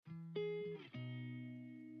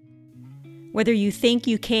Whether you think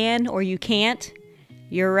you can or you can't,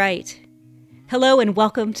 you're right. Hello and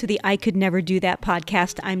welcome to the I Could Never Do That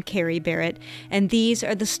podcast. I'm Carrie Barrett, and these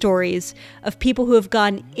are the stories of people who have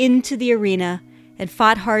gone into the arena and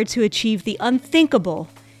fought hard to achieve the unthinkable,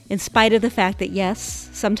 in spite of the fact that, yes,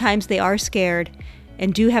 sometimes they are scared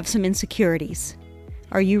and do have some insecurities.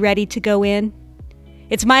 Are you ready to go in?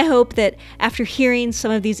 It's my hope that after hearing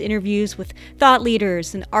some of these interviews with thought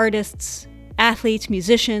leaders and artists, athletes,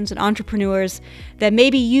 musicians, and entrepreneurs, that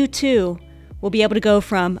maybe you too will be able to go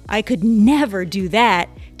from, I could never do that,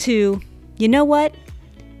 to, you know what?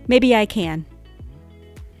 Maybe I can.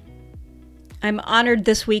 I'm honored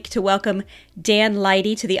this week to welcome Dan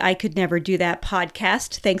Lighty to the I Could Never Do That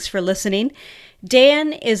podcast. Thanks for listening.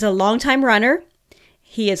 Dan is a longtime runner.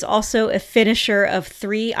 He is also a finisher of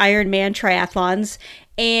 3 Ironman triathlons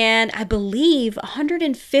and I believe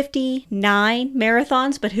 159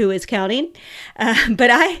 marathons, but who is counting?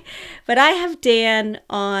 But I have Dan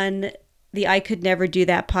on the I Could Never Do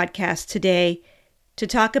That podcast today to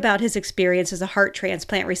talk about his experience as a heart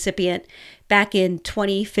transplant recipient back in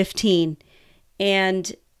 2015.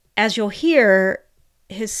 And as you'll hear,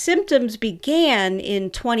 his symptoms began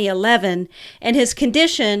in 2011, and his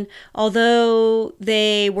condition, although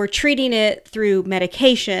they were treating it through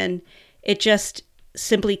medication, it just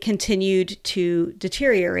simply continued to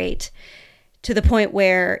deteriorate to the point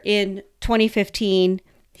where in 2015,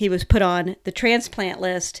 he was put on the transplant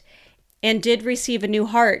list and did receive a new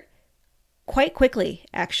heart quite quickly,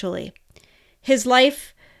 actually. His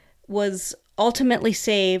life was ultimately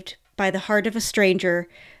saved by the heart of a stranger,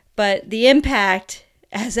 but the impact,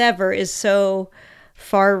 as ever, is so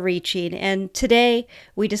far-reaching. And today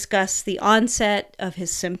we discuss the onset of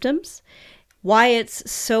his symptoms, why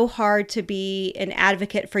it's so hard to be an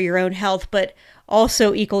advocate for your own health, but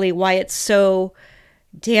also equally why it's so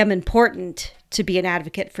damn important to be an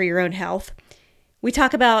advocate for your own health. We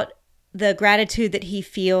talk about the gratitude that he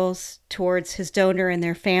feels towards his donor and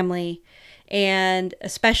their family, and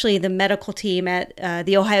especially the medical team at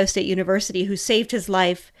The Ohio State University who saved his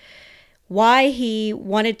life, why he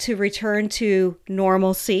wanted to return to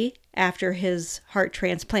normalcy after his heart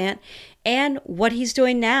transplant, and what he's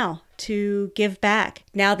doing now to give back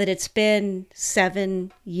now that it's been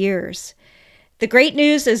 7 years. The great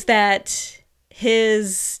news is that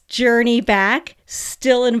his journey back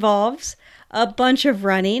still involves a bunch of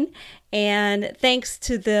running, and thanks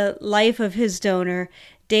to the life of his donor,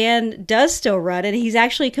 Dan does still run, and he's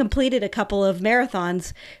actually completed a couple of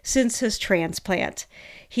marathons since his transplant.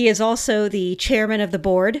 He is also the chairman of the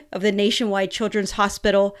board of the Nationwide Children's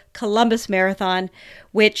Hospital Columbus Marathon,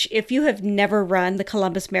 which, if you have never run the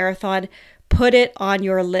Columbus Marathon, put it on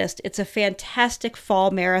your list. It's a fantastic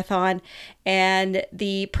fall marathon, and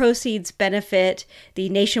the proceeds benefit the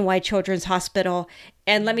Nationwide Children's Hospital.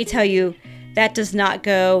 And let me tell you, that does not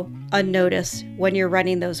go unnoticed when you're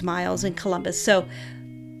running those miles in Columbus. So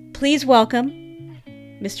please welcome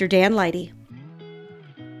Mr. Dan Lighty.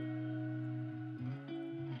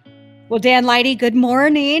 Well, Dan Lighty, good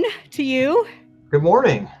morning to you. Good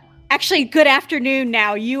morning. Actually, good afternoon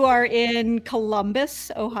now. You are in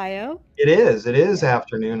Columbus, Ohio. It is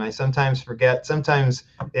afternoon. I sometimes forget. Sometimes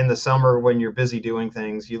in the summer when you're busy doing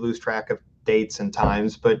things, you lose track of dates and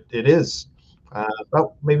times, but it is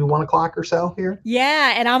about maybe 1 o'clock or so here.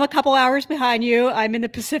 Yeah, and I'm a couple hours behind you. I'm in the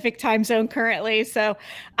Pacific time zone currently. So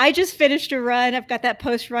I just finished a run. I've got that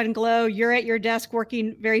post-run glow. You're at your desk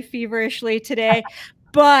working very feverishly today.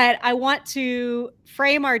 But I want to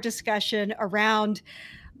frame our discussion around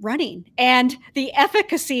running and the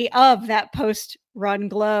efficacy of that post-run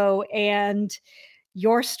glow and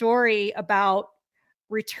your story about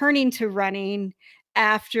returning to running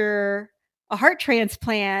after a heart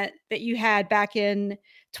transplant that you had back in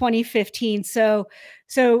 2015. So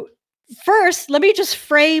first, let me just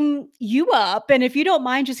frame you up. And if you don't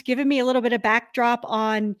mind, just giving me a little bit of backdrop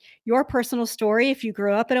on your personal story. If you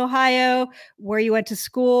grew up in Ohio, where you went to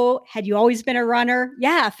school, had you always been a runner?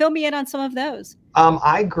 Yeah, fill me in on some of those.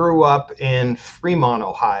 I grew up in Fremont,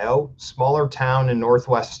 Ohio, smaller town in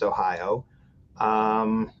Northwest Ohio.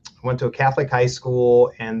 Went to a Catholic high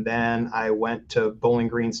school, and then I went to Bowling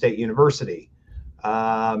Green State University,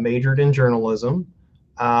 majored in journalism.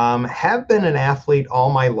 Have been an athlete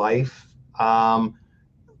all my life.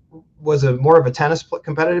 Was more of a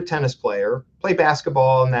competitive tennis player. Played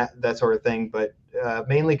basketball and that sort of thing, but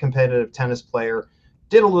mainly competitive tennis player.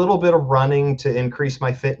 Did a little bit of running to increase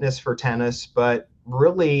my fitness for tennis, but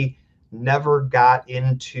really never got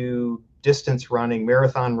into distance running,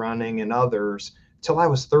 marathon running, and others till I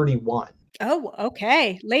was 31. Oh,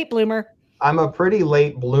 okay. Late bloomer. I'm a pretty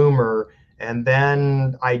late bloomer. And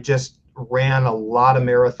then I just ran a lot of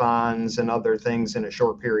marathons and other things in a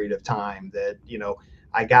short period of time that,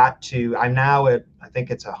 I'm now at, I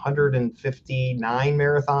think it's 159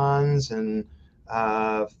 marathons and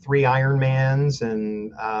three Ironmans.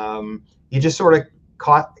 And you just sort of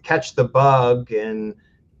catch the bug. And,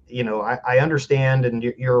 I understand, and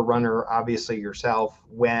you're a runner, obviously, yourself,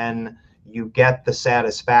 when you get the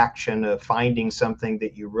satisfaction of finding something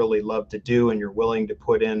that you really love to do and you're willing to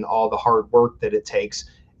put in all the hard work that it takes.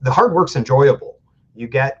 The hard work's enjoyable. You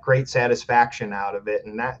get great satisfaction out of it.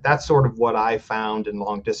 And that's sort of what I found in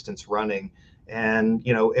long distance running. And,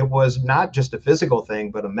 it was not just a physical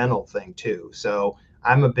thing, but a mental thing too. So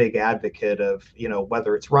I'm a big advocate of,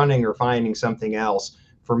 whether it's running or finding something else.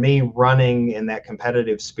 For me, running in that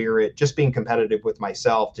competitive spirit, just being competitive with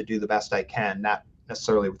myself to do the best I can, not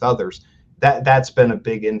necessarily with others, that's been a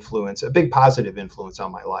big influence, a big positive influence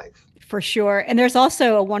on my life. For sure. And there's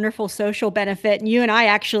also a wonderful social benefit. And you and I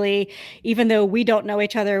actually, even though we don't know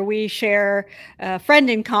each other, we share a friend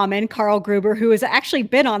in common, Carl Gruber, who has actually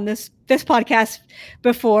been on this podcast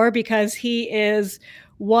before, because he is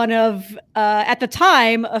one of, at the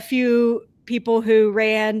time, a few people who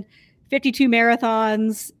ran 52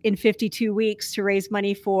 marathons in 52 weeks to raise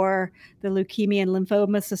money for the Leukemia and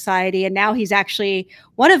Lymphoma Society. And now he's actually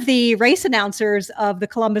one of the race announcers of the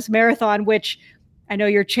Columbus Marathon, which I know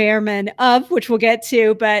you're chairman of, which we'll get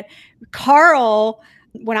to. But Carl,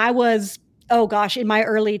 when I was, in my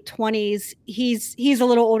early 20s, he's a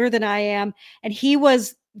little older than I am. And he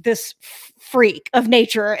was this freak of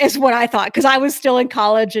nature, is what I thought, because I was still in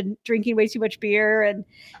college and drinking way too much beer and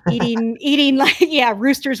eating like,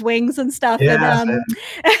 Rooster's wings and stuff. Yeah. And,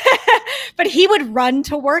 but he would run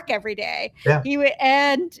to work every day. Yeah. He would,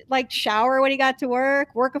 and like shower when he got to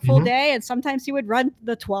work a full day. And sometimes he would run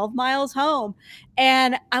the 12 miles home.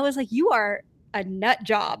 And I was like, you are a nut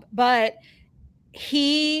job. But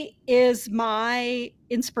he is my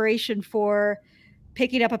inspiration for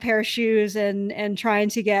picking up a pair of shoes and trying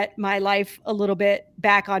to get my life a little bit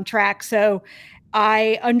back on track. So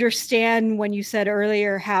I understand when you said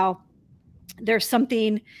earlier how there's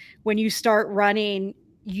something when you start running,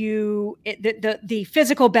 the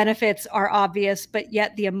physical benefits are obvious, but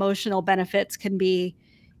yet the emotional benefits can be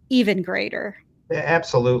even greater.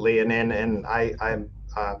 Absolutely. And I'm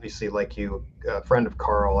obviously, like you, a friend of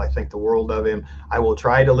Carl. I think the world of him. I will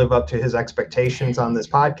try to live up to his expectations on this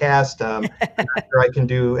podcast. I'm not sure I can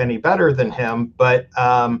do any better than him, but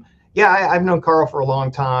I've known Carl for a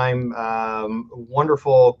long time.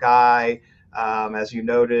 Wonderful guy. As you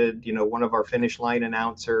noted, one of our finish line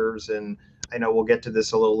announcers. And I know we'll get to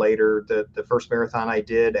this a little later. The first marathon I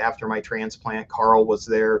did after my transplant, Carl was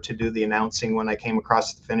there to do the announcing when I came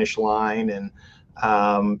across the finish line. And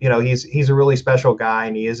he's a really special guy,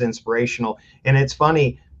 and he is inspirational. And it's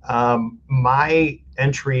funny, my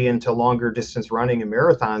entry into longer distance running and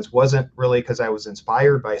marathons wasn't really because I was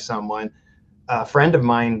inspired by someone. A friend of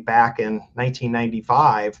mine back in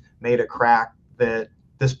 1995 made a crack that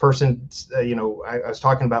this person, I was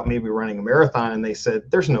talking about maybe running a marathon, and they said,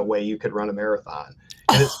 there's no way you could run a marathon.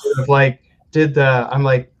 And it's sort of like, I'm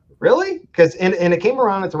like, really? And it came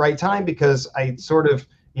around at the right time, because I sort of,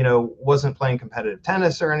 wasn't playing competitive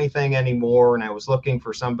tennis or anything anymore. And I was looking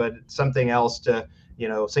for something else to,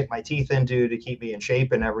 sink my teeth into to keep me in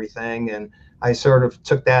shape and everything. And I sort of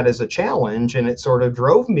took that as a challenge, and it sort of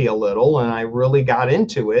drove me a little, and I really got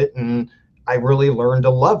into it, and I really learned to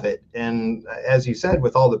love it. And as you said,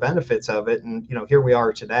 with all the benefits of it, and, here we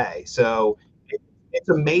are today. So it's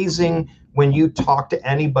amazing when you talk to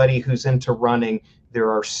anybody who's into running. There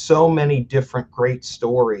are so many different great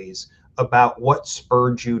stories about what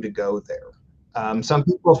spurred you to go there. Some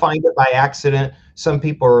people find it by accident. Some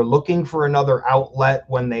people are looking for another outlet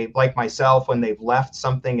like myself, when they've left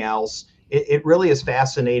something else. It really is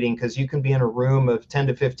fascinating, because you can be in a room of 10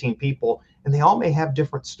 to 15 people, and they all may have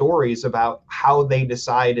different stories about how they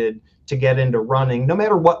decided to get into running, no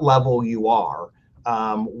matter what level you are,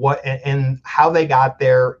 and how they got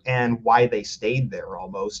there and why they stayed there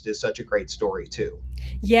almost is such a great story too.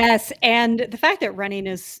 Yes. And the fact that running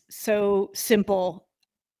is so simple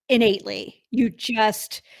innately, you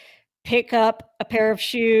just pick up a pair of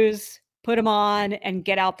shoes, put them on, and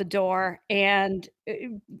get out the door. And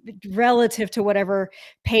relative to whatever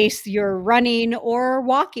pace you're running or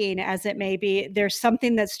walking, as it may be, there's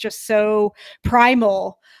something that's just so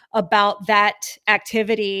primal about that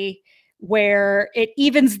activity, where it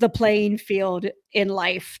evens the playing field in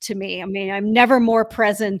life to me. I mean, I'm never more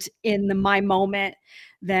present in my moment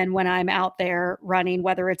than when I'm out there running,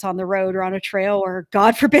 whether it's on the road or on a trail or,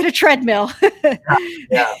 God forbid, a treadmill.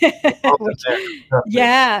 Yeah. Which, Definitely.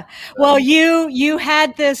 yeah. Well, you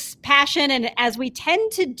had this passion, and as we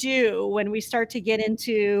tend to do when we start to get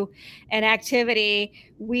into an activity,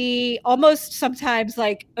 we almost sometimes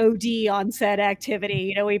like OD on said activity.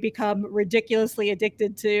 You know, we become ridiculously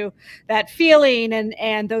addicted to that feeling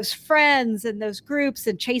and those friends and those groups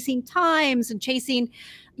and chasing times and chasing,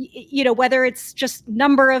 you know, whether it's just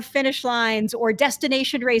number of finish lines or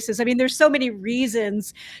destination races. I mean, there's so many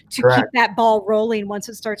reasons to keep Correct. that ball rolling once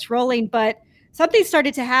it starts rolling. But something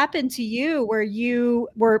started to happen to you where you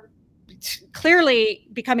were clearly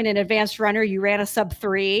becoming an advanced runner. You ran a sub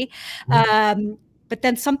 3. But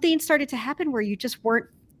then something started to happen where you just weren't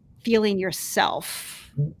feeling yourself.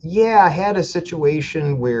 Yeah, I had a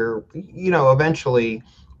situation where, eventually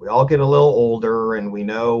we all get a little older, and we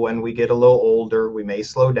know when we get a little older, we may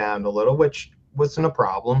slow down a little, which wasn't a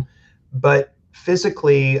problem. But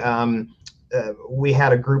physically, we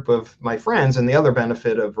had a group of my friends, and the other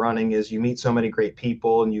benefit of running is you meet so many great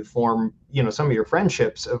people and you form, some of your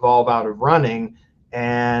friendships evolve out of running.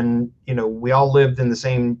 And, we all lived in the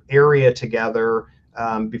same area together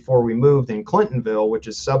before we moved in Clintonville, which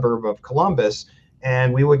is a suburb of Columbus.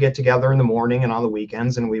 And we would get together in the morning and on the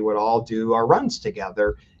weekends, and we would all do our runs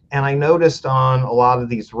together. And I noticed on a lot of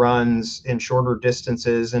these runs in shorter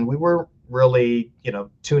distances, and we were really,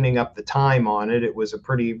 tuning up the time on it. It was a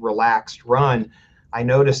pretty relaxed run. I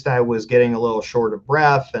noticed I was getting a little short of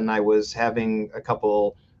breath, and I was having a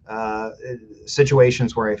couple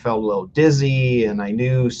situations where I felt a little dizzy, and I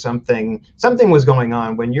knew something was going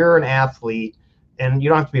on. When you're an athlete, and you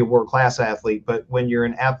don't have to be a world-class athlete, but when you're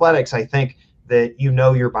in athletics, I think that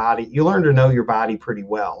your body, you learn to know your body pretty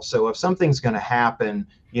well. So if something's going to happen,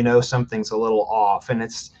 something's a little off. And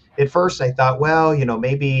it's, at first I thought, well,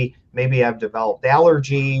 maybe I've developed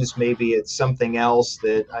allergies, maybe it's something else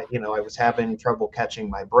that I was having trouble catching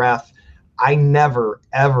my breath. I never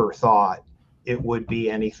ever thought it would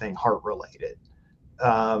be anything heart related.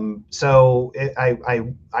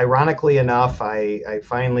 Ironically enough, I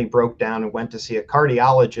finally broke down and went to see a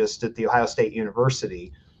cardiologist at the Ohio State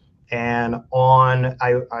University. And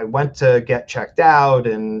I went to get checked out,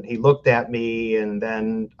 and he looked at me, and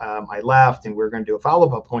then I left, and we were going to do a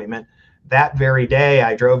follow-up appointment. That very day,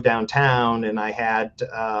 I drove downtown, and I had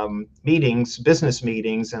business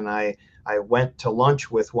meetings, and I went to lunch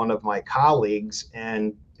with one of my colleagues.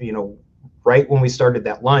 And, right when we started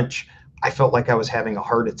that lunch, I felt like I was having a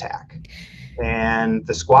heart attack. And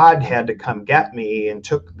the squad had to come get me and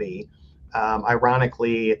took me.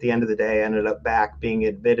 Ironically, at the end of the day, I ended up back being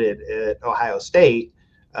admitted at Ohio State,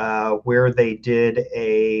 where they did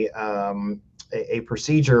a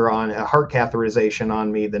procedure on a heart catheterization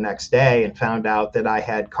on me the next day, and found out that I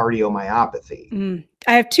had cardiomyopathy.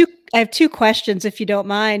 I have two questions, if you don't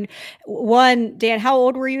mind. One, Dan, how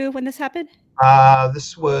old were you when this happened?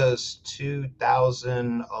 This was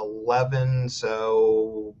 2011,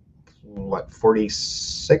 so what,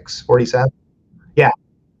 46, 47? Yeah.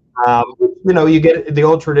 You get the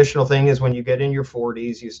old traditional thing is when you get in your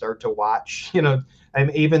 40s, you start to watch, and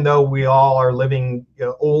even though we all are living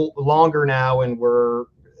longer now and we're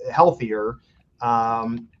healthier,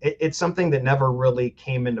 it's something that never really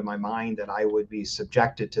came into my mind that I would be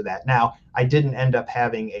subjected to that. Now, I didn't end up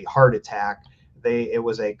having a heart attack. It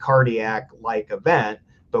was a cardiac-like event,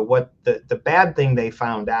 but what the bad thing they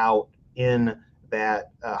found out in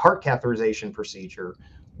that heart catheterization procedure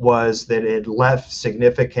was that it left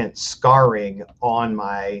significant scarring on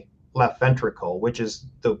my left ventricle, which is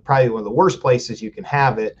probably one of the worst places you can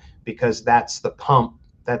have it, because that's the pump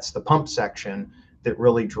section that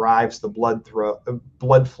really drives the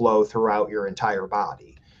blood flow throughout your entire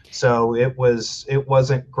body. So it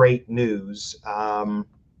wasn't great news.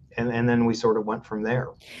 And then we sort of went from there.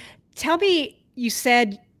 Tell me, you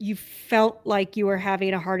said you felt like you were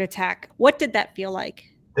having a heart attack. What did that feel like?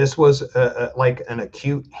 This was like an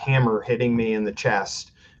acute hammer hitting me in the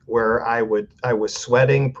chest, where I was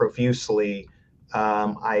sweating profusely.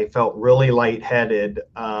 I felt really lightheaded.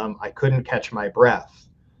 I couldn't catch my breath,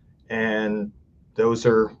 and those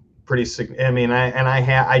are pretty. I mean,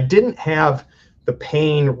 I didn't have the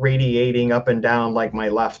pain radiating up and down like my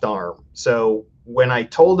left arm. So when I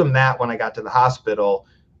told them that when I got to the hospital,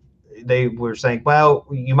 they were saying, well,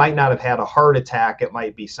 you might not have had a heart attack. It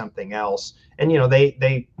might be something else. And,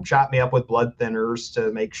 they shot me up with blood thinners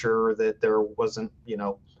to make sure that there wasn't,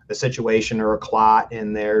 a situation or a clot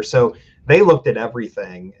in there. So they looked at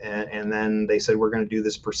everything, and then they said, we're going to do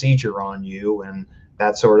this procedure on you. And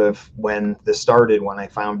that's sort of when this started, when I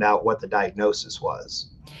found out what the diagnosis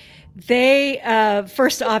was.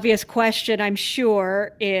 First obvious question, I'm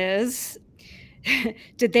sure, is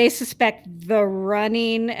did they suspect the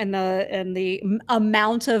running and the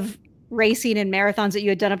amount of racing and marathons that you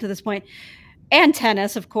had done up to this point, and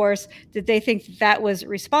tennis, of course, did they think that was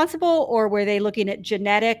responsible, or were they looking at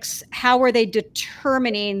genetics? How were they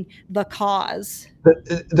determining the cause?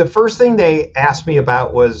 The first thing they asked me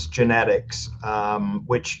about was genetics,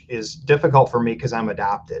 which is difficult for me because I'm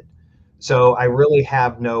adopted. So I really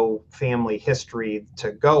have no family history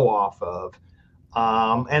to go off of.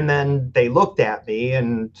 And then they looked at me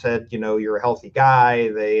and said, you're a healthy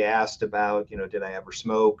guy. They asked about, did I ever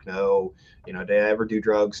smoke? No. Did I ever do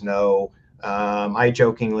drugs? No. I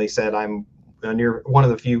jokingly said I'm near one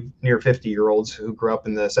of the few near 50-year-olds who grew up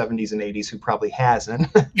in the 70s and 80s who probably hasn't.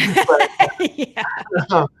 Yeah.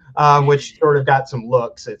 Which sort of got some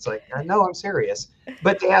looks. It's like, no, I'm serious.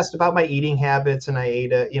 But they asked about my eating habits, and I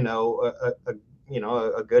ate a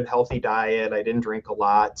good healthy diet. I didn't drink a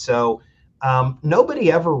lot. So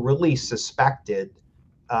nobody ever really suspected.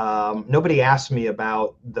 Nobody asked me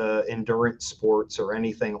about the endurance sports or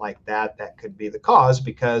anything like that that could be the cause,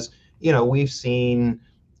 because we've seen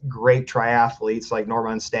great triathletes like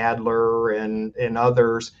Norman Stadler and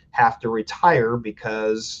others have to retire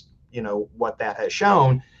because what that has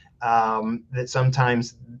shown, that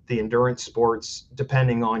sometimes the endurance sports,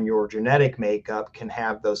 depending on your genetic makeup, can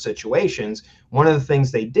have those situations. One of the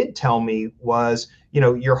things they did tell me was,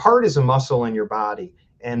 your heart is a muscle in your body,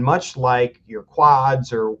 and much like your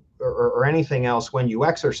quads or anything else, when you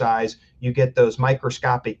exercise, you get those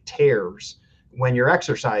microscopic tears when you're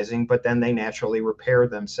exercising, but then they naturally repair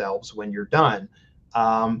themselves when you're done.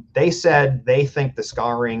 They said they think the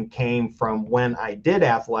scarring came from when I did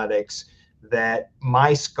athletics, that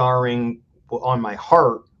my scarring on my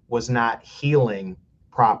heart was not healing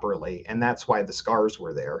properly, and that's why the scars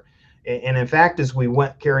were there. And in fact, as we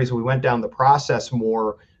went down the process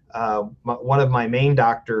more, one of my main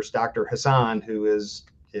doctors, Dr. Hassan, who is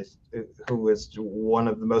one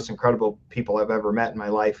of the most incredible people I've ever met in my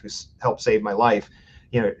life, who's helped save my life.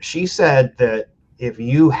 She said that if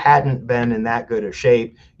you hadn't been in that good of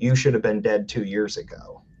shape, you should have been dead 2 years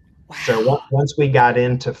ago. Wow. So once we got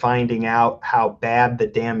into finding out how bad the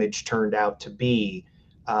damage turned out to be,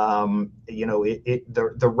 the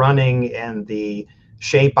running and the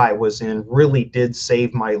shape I was in really did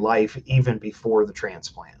save my life even before the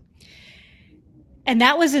transplant. And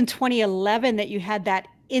that was in 2011 that you had that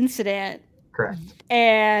incident. Correct.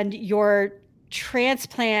 And your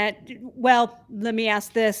transplant, well, let me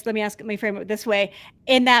frame it this way.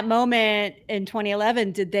 In that moment in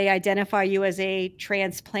 2011, did they identify you as a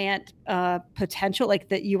transplant potential, like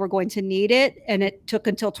that you were going to need it, and it took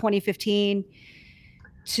until 2015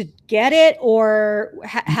 to get it? Or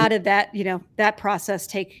how did that, that process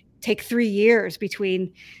take 3 years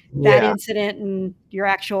between that incident and your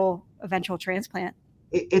actual eventual transplant?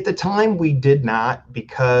 At the time, we did not,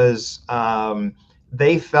 because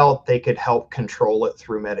they felt they could help control it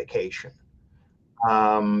through medication.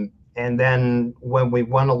 And then when we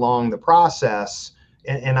went along the process,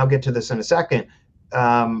 and I'll get to this in a second,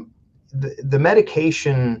 the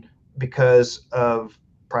medication, because of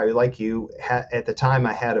probably like you, at the time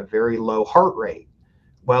I had a very low heart rate.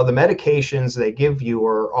 Well, the medications they give you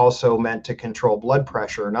are also meant to control blood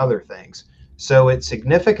pressure and other things. So it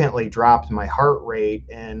significantly dropped my heart rate,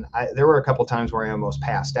 and there were a couple times where I almost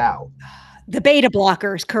passed out. The beta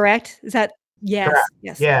blockers, correct? Is that? Yes. Correct.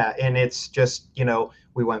 Yes. Yeah, and it's just,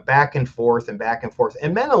 we went back and forth and back and forth.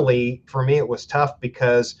 And mentally, for me, it was tough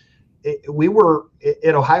because we were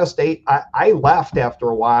at Ohio State. I left after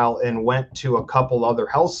a while and went to a couple other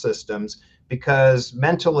health systems, because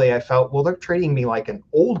mentally I felt, well, they're treating me like an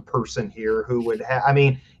old person here who would have,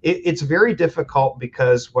 it's very difficult,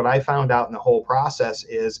 because what I found out in the whole process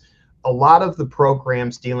is a lot of the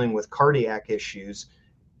programs dealing with cardiac issues,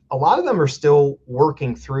 a lot of them are still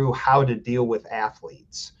working through how to deal with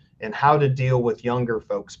athletes and how to deal with younger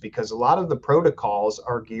folks, because a lot of the protocols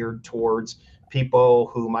are geared towards people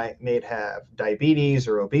who may have diabetes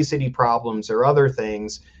or obesity problems or other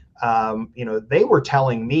things. They were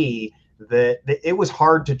telling me that it was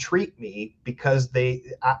hard to treat me because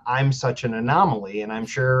I'm such an anomaly. And I'm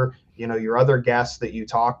sure, your other guests that you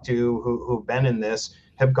talk to who've been in this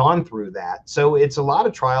have gone through that. So it's a lot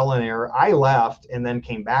of trial and error. I left and then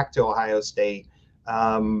came back to Ohio State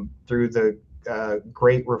through the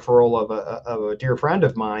great referral of a dear friend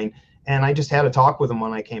of mine. And I just had a talk with him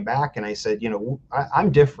when I came back, and I said,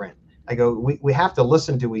 I'm different. I go, we have to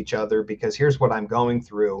listen to each other, because here's what I'm going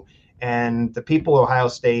through. And the people at Ohio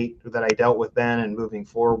State that I dealt with then and moving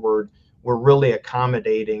forward were really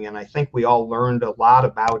accommodating. And I think we all learned a lot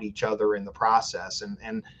about each other in the process.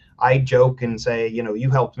 And I joke and say, you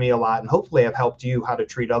helped me a lot, and hopefully I've helped you how to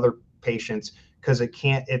treat other patients, because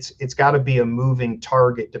it's got to be a moving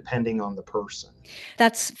target depending on the person.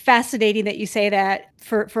 That's fascinating that you say that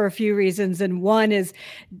for a few reasons. And one is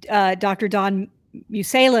Dr. Dawn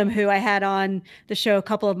Musalem, who I had on the show a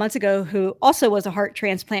couple of months ago, who also was a heart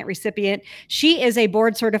transplant recipient. She is a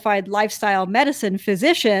board certified lifestyle medicine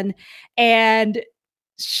physician, and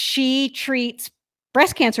she treats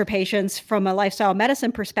breast cancer patients from a lifestyle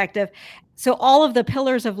medicine perspective. So all of the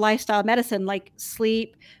pillars of lifestyle medicine, like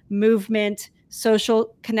sleep, movement,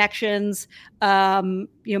 social connections,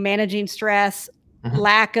 managing stress,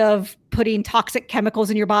 lack of putting toxic chemicals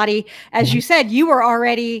in your body. As you said, you were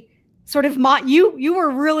already sort of you were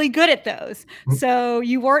really good at those. So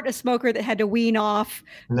you weren't a smoker that had to wean off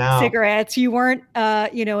cigarettes. You weren't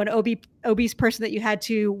an obese person that you had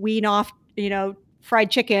to wean off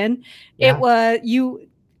fried chicken. It was you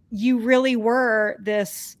really were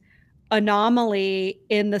this anomaly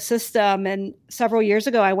in the system. And several years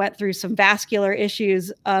ago I went through some vascular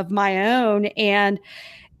issues of my own, and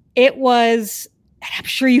it was, I'm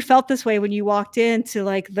sure you felt this way when you walked into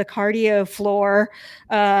like the cardio floor,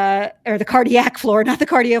 or the cardiac floor, not the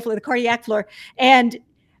cardio floor, the cardiac floor. And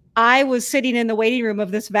I was sitting in the waiting room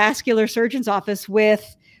of this vascular surgeon's office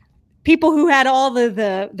with people who had all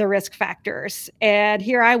the risk factors. And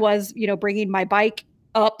here I was, bringing my bike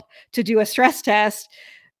up to do a stress test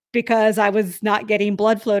because I was not getting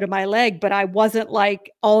blood flow to my leg, but I wasn't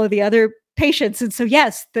like all of the other patients. And so,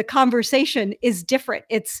 yes, the conversation is different.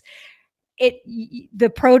 The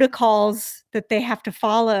protocols that they have to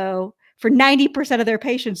follow for 90% of their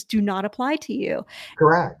patients do not apply to you.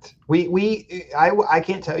 Correct. I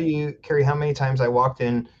can't tell you, Carrie, how many times I walked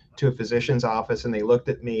in to a physician's office and they looked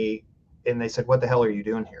at me and they said, "What the hell are you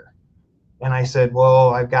doing here?" And I said, "Well,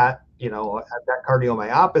 I've got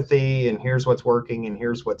cardiomyopathy, and here's what's working and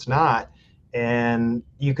here's what's not." And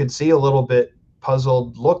you could see a little bit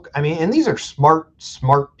puzzled look. I mean, and these are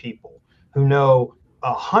smart people who know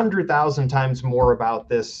 100,000 times more about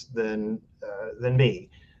this than me.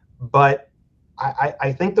 But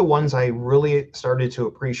I think the ones I really started to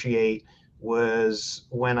appreciate was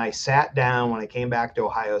when I sat down, when I came back to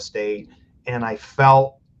Ohio State, and I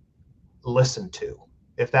felt listened to,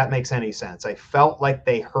 if that makes any sense. I felt like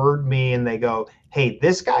they heard me and they go, "Hey,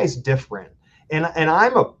 this guy's different." And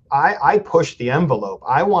I push the envelope.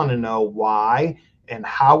 I want to know why and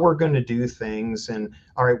how we're going to do things. And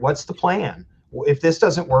all right, what's the plan? If this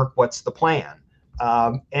doesn't work, what's the plan?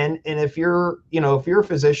 And if you're a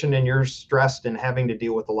physician and you're stressed and having to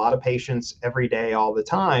deal with a lot of patients every day, all the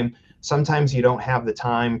time, sometimes you don't have the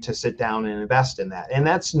time to sit down and invest in that. And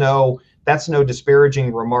that's no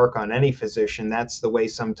disparaging remark on any physician. That's the way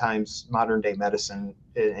sometimes modern day medicine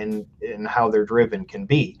and how they're driven can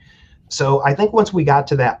be. So I think once we got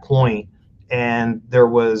to that point and there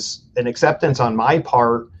was an acceptance on my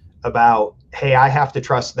part about, hey, I have to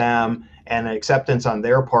trust them, and an acceptance on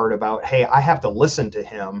their part about, hey, I have to listen to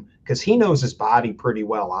him because he knows his body pretty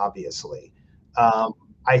well, obviously.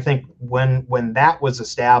 I think when that was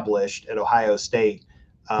established at Ohio State,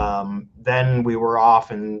 then we were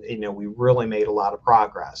off, and we really made a lot of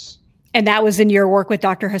progress. And that was in your work with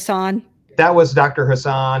Dr. Hassan? That was Dr.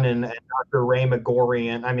 Hassan and Dr. Ray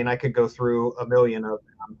Magorian. I mean, I could go through a million of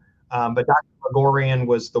them, but Dr. Magorian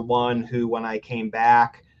was the one who, when I came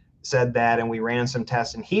back, said that, and we ran some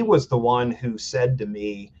tests, and he was the one who said to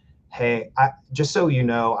me, "Hey, just so you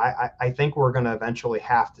know, I think we're going to eventually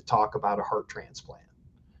have to talk about a heart transplant."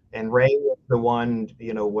 And Ray was the one,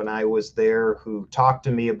 when I was there, who talked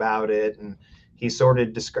to me about it, and he sort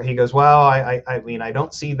of he goes, "Well, I mean, I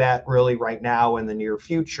don't see that really right now in the near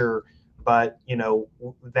future, but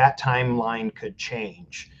that timeline could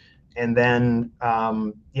change." And then,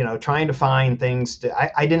 trying to find things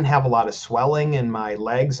I didn't have a lot of swelling in my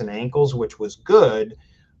legs and ankles, which was good.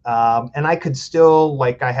 And I could still,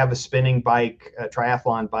 like, I have a spinning bike, a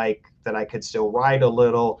triathlon bike that I could still ride a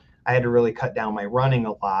little. I had to really cut down my running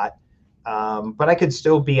a lot. But I could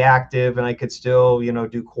still be active, and I could still,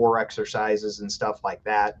 do core exercises and stuff like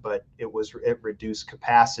that, but it reduced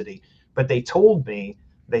capacity. But they told me,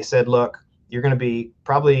 they said, "Look, you're going to be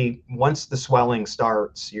probably, once the swelling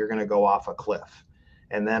starts, you're going to go off a cliff."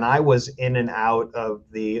 And then I was in and out of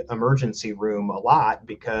the emergency room a lot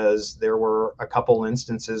because there were a couple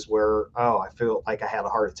instances where, I feel like I had a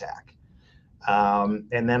heart attack.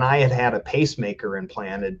 And then I had a pacemaker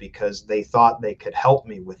implanted because they thought they could help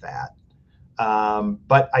me with that.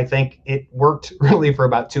 But I think it worked really for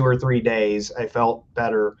about 2 or 3 days. I felt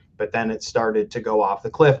better, but then it started to go off the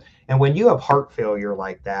cliff. And when you have heart failure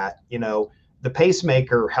like that, the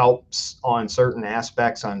pacemaker helps on certain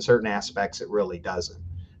aspects. On certain aspects, it really doesn't.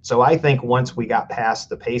 So I think once we got past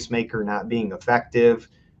the pacemaker not being effective,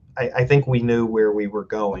 I think we knew where we were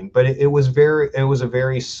going. But it was a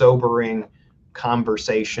very sobering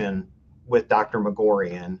conversation with Dr.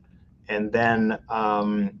 Megorian. And then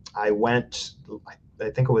I went, I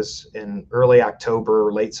think it was in early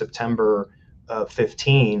October, late September of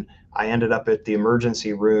 15. I ended up at the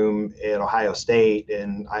emergency room at Ohio State,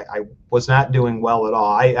 and I was not doing well at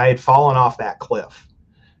all. I had fallen off that cliff.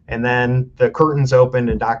 And then the curtains opened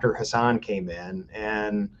and Dr. Hassan came in.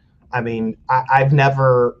 And I mean, I've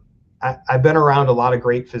been around a lot of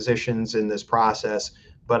great physicians in this process,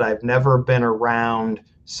 but I've never been around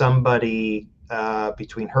somebody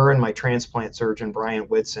between her and my transplant surgeon, Brian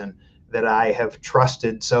Whitson, that I have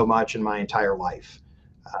trusted so much in my entire life.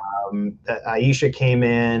 Aisha came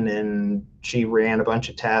in and she ran a bunch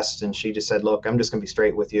of tests and she just said, look, I'm just going to be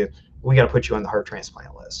straight with you. We got to put you on the heart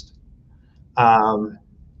transplant list.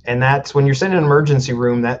 And that's when you're sitting in an emergency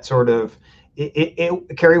room, that sort of,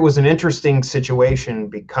 Carrie, was an interesting situation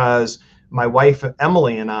because my wife,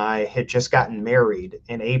 Emily, and I had just gotten married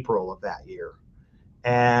in April of that year.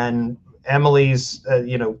 And Emily's,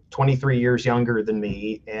 23 years younger than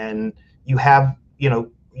me. And you have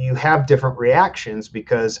different reactions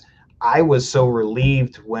because I was so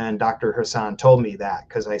relieved when Dr. Hassan told me that,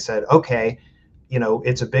 because I said, okay,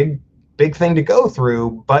 it's a big thing to go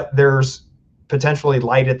through, but there's potentially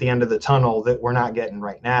light at the end of the tunnel that we're not getting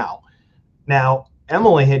right now. Now,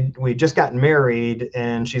 we just gotten married,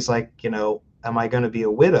 and she's like, am I going to be a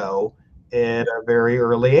widow at a very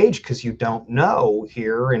early age? Because you don't know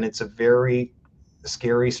here, and it's a very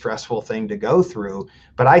scary, stressful thing to go through.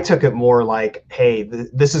 But I took it more like, hey,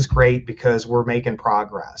 this is great because we're making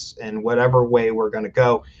progress in whatever way we're going to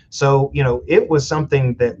go. So, it was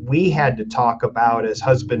something that we had to talk about as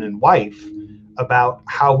husband and wife about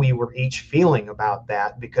how we were each feeling about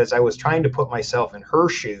that, because I was trying to put myself in her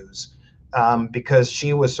shoes, because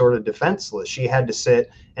she was sort of defenseless. She had to sit,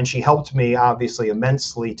 and she helped me obviously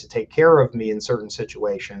immensely to take care of me in certain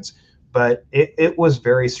situations, but it was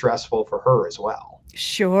very stressful for her as well.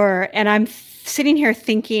 Sure. And I'm sitting here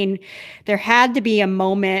thinking there had to be a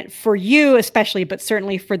moment for you, especially, but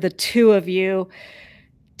certainly for the two of you,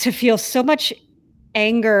 to feel so much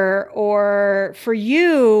anger, or for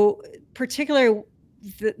you, particularly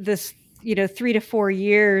this, 3 to 4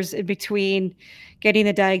 years in between getting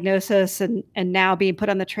the diagnosis and now being put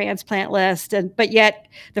on the transplant list, but yet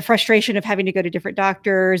the frustration of having to go to different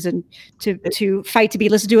doctors and to fight to be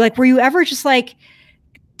listened to. Like, were you ever just like,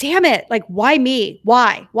 damn it, like, why me?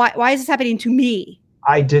 Why is this happening to me?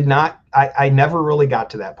 I did not. I never really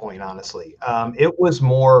got to that point, honestly. It was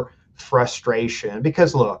more frustration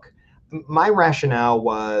because, look, my rationale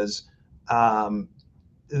was,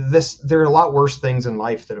 there are a lot worse things in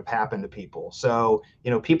life that have happened to people. So,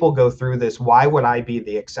 people go through this. Why would I be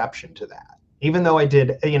the exception to that? Even though I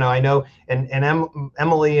did, I know, and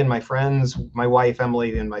Emily and my friends, my wife,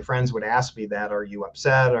 Emily, and my friends would ask me that, are you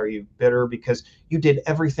upset? Are you bitter? Because you did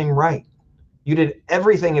everything right. You did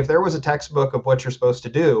everything. If there was a textbook of what you're supposed to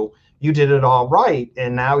do, you did it all right.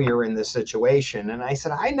 And now you're in this situation. And I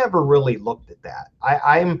said, I never really looked at that.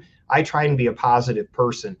 I try and be a positive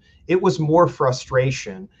person. It was more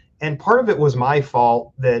frustration. And part of it was my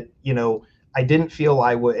fault that, I didn't feel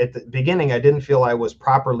at the beginning, I didn't feel I was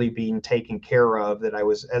properly being taken care of, that I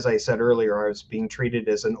was, as I said earlier, I was being treated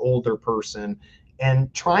as an older person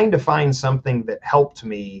and trying to find something that helped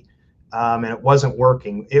me. And it wasn't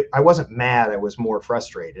working. I wasn't mad. I was more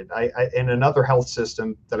frustrated. In another health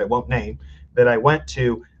system that I won't name that I went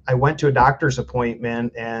to a doctor's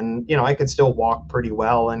appointment, and I could still walk pretty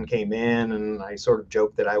well, and came in, and I sort of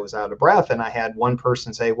joked that I was out of breath, and I had one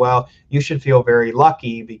person say, well, you should feel very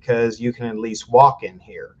lucky because you can at least walk in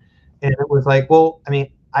here. And it was like, well, I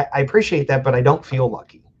mean, I appreciate that, but I don't feel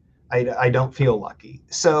lucky. I don't feel lucky.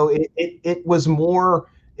 So it was more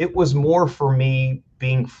for me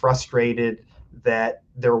being frustrated that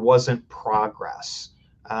there wasn't progress.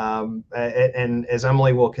 And as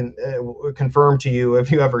Emily will confirm to you,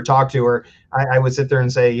 if you ever talk to her, I would sit there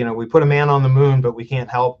and say, we put a man on the moon, but we can't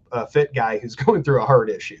help a fit guy who's going through a heart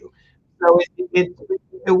issue. So it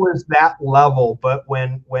was that level. But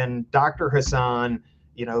when Dr. Hassan,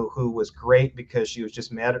 who was great because she was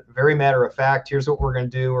just very matter of fact, here's what we're going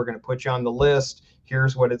to do. We're going to put you on the list.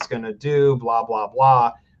 Here's what it's going to do, blah, blah,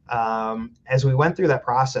 blah. As we went through that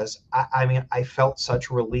process, I felt such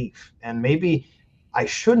relief, and maybe I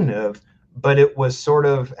shouldn't have, but it was sort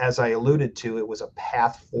of, as I alluded to, it was a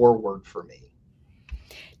path forward for me.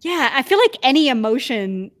 Yeah, I feel like any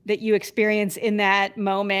emotion that you experience in that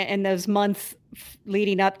moment and those months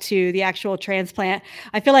leading up to the actual transplant,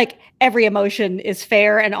 I feel like every emotion is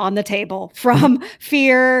fair and on the table, from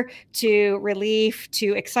fear to relief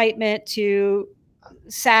to excitement to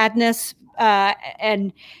sadness.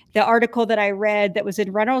 And the article that I read that was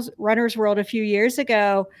in Runner's World a few years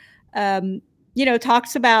ago, um,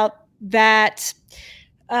 talks about that.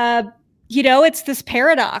 Uh, it's this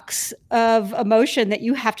paradox of emotion that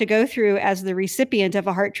you have to go through as the recipient of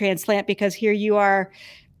a heart transplant, because here you are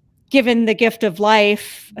given the gift of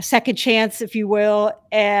life, a second chance, if you will,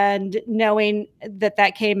 and knowing that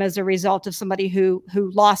that came as a result of somebody who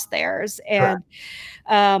lost theirs. Correct.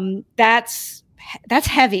 And that's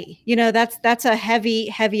heavy. That's a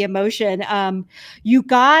heavy emotion. You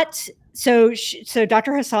got so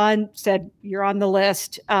Dr. Hassan said you're on the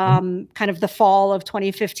list. Kind of the fall of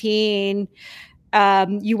 2015.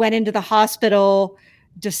 You went into the hospital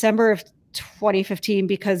December of 2015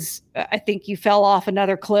 because I think you fell off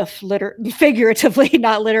another cliff, figuratively,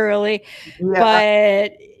 not literally. Yeah,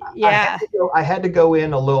 But yeah. I had to go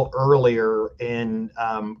in a little earlier in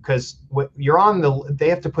because you're on they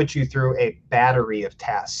have to put you through a battery of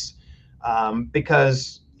tests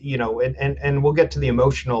because and we'll get to the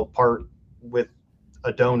emotional part with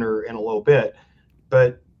a donor in a little bit,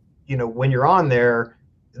 but when you're on there,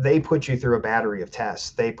 they put you through a battery of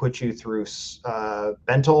tests. They put you through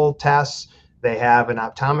mental tests. They have an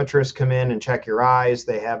optometrist come in and check your eyes.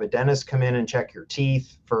 They have a dentist come in and check your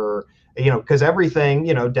teeth for because everything,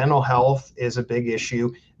 dental health is a big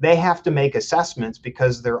issue. They have to make assessments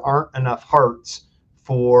because there aren't enough hearts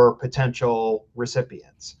for potential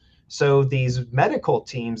recipients. So these medical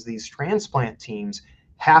teams, these transplant teams,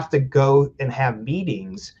 have to go and have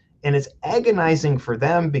meetings, and it's agonizing for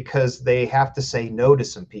them because they have to say no to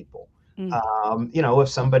some people. If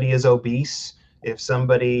somebody is obese, if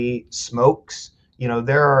somebody smokes,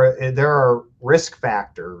 there are risk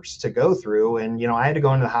factors to go through. And I had to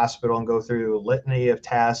go into the hospital and go through a litany of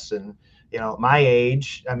tests. And at my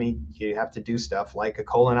age, I mean, you have to do stuff like a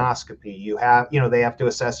colonoscopy. They have to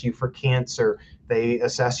assess you for cancer. They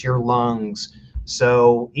assess your lungs.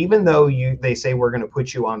 So even though they say we're going to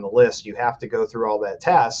put you on the list, you have to go through all that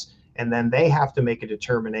tests, and then they have to make a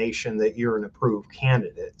determination that you're an approved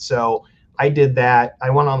candidate. So I did that. I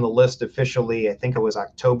went on the list officially, I think it was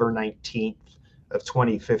October 19th of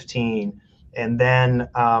 2015. And then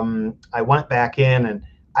I went back in and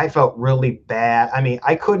I felt really bad. I mean,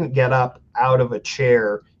 I couldn't get up out of a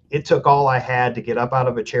chair. It took all I had to get up out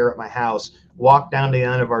of a chair at my house, walk down to the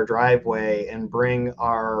end of our driveway, and bring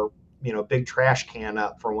our big trash can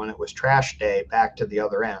up for when it was trash day back to the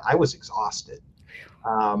other end. I was exhausted.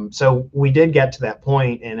 So we did get to that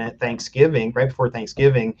point, and at Thanksgiving, right before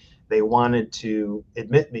Thanksgiving, they wanted to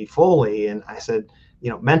admit me fully, and I said,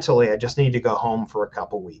 mentally, I just need to go home for a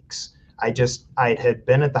couple weeks. I had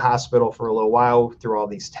been at the hospital for a little while through all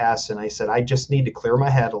these tests, and I said, I just need to clear my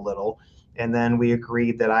head a little. And then we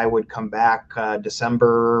agreed that I would come back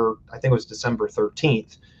December, I think it was December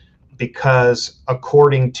 13th, because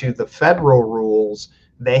according to the federal rules,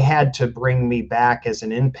 they had to bring me back as an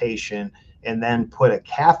inpatient and then put a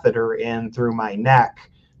catheter in through my neck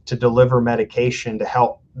to deliver medication to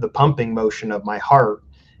help the pumping motion of my heart.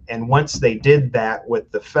 And once they did that with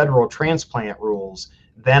the federal transplant rules,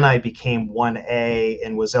 then I became 1A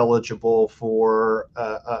and was eligible for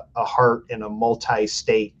a heart in a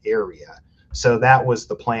multi-state area. So that was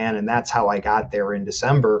the plan, and that's how I got there in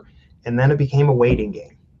December. And then it became a waiting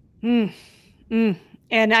game.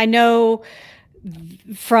 And I know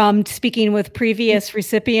from speaking with previous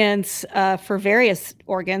recipients for various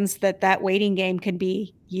organs that waiting game can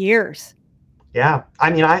be years. Yeah.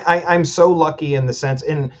 I mean, I'm so lucky in the sense,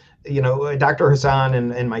 and Dr. Hassan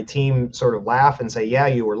and my team sort of laugh and say, yeah,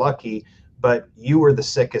 you were lucky, but you were the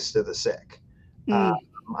sickest of the sick.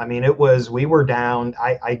 I mean, we were down.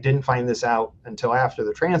 I didn't find this out until after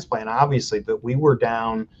the transplant, obviously, but we were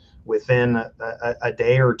down within a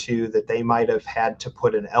day or two that they might have had to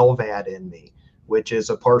put an LVAD in me, which is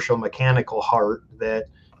a partial mechanical heart that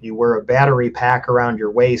you wear a battery pack around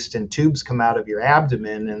your waist and tubes come out of your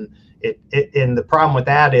abdomen. And the problem with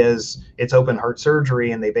that is it's open heart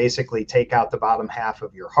surgery, and they basically take out the bottom half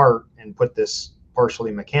of your heart and put this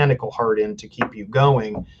partially mechanical heart in to keep you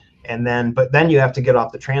going. But then you have to get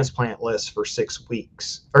off the transplant list for 6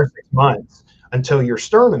 weeks or 6 months until your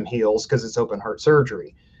sternum heals, because it's open heart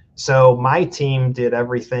surgery. So my team did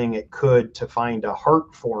everything it could to find a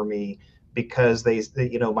heart for me, because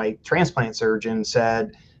my transplant surgeon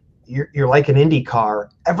said, you're like an Indy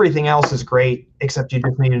car. Everything else is great, except you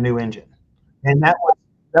just need a new engine. And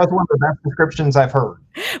that was one of the best descriptions I've heard.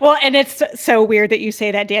 Well, and it's so weird that you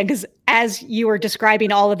say that, Dan, because as you were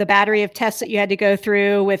describing all of the battery of tests that you had to go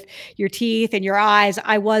through with your teeth and your eyes,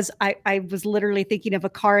 I was literally thinking of a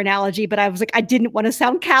car analogy, but I was like, I didn't want to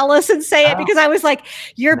sound callous and say it, because I was like,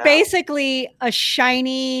 you're basically a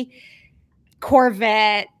shiny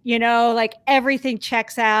Corvette, like everything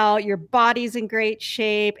checks out, your body's in great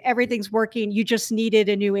shape, everything's working. You just needed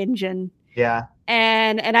a new engine. Yeah.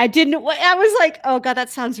 And I was like, oh God,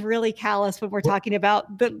 that sounds really callous when we're talking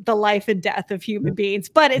about the life and death of human beings,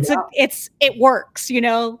 but it works,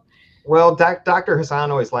 Well, Dr.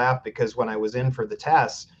 Hassan always laughed because when I was in for the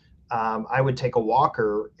tests, I would take a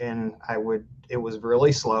walker and it was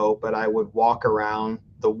really slow, but I would walk around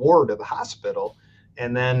the ward of the hospital.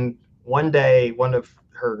 And then one day, one of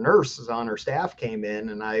her nurses on her staff came in,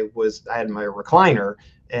 and I had my recliner,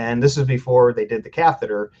 and this was before they did the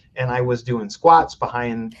catheter, and I was doing squats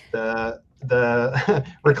behind the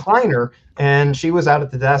recliner, and she was out at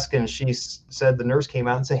the desk, and she said, the nurse came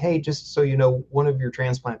out and said, hey, just so you know, one of your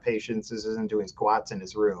transplant patients isn't doing squats in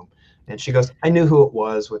his room. And she goes, I knew who it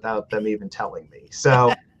was without them even telling me.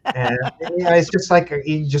 So, and it's just like,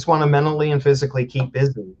 you just want to mentally and physically keep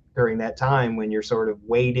busy during that time when you're sort of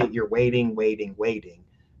you're waiting.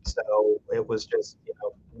 So it was just,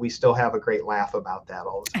 we still have a great laugh about that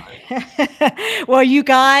all the time. Well, you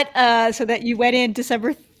got, so that you went in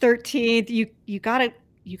December 13th, you got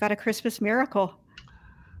a Christmas miracle.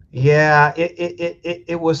 Yeah,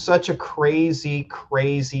 it was such a crazy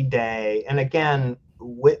day. And again,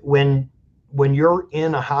 when you're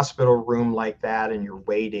in a hospital room like that and you're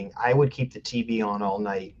waiting, I would keep the TV on all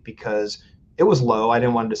night because it was low. I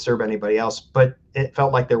didn't want to disturb anybody else, but it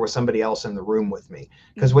felt like there was somebody else in the room with me.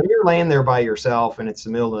 Because when you're laying there by yourself and it's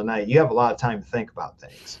the middle of the night, you have a lot of time to think about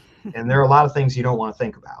things. And there are a lot of things you don't want to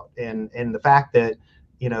think about. And the fact that,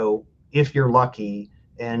 if you're lucky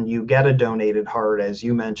and you get a donated heart, as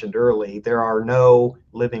you mentioned early, there are no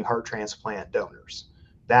living heart transplant donors.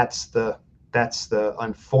 That's the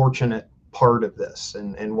unfortunate part of this,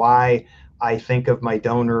 and why I think of my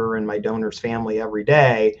donor and my donor's family every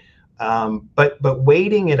day. But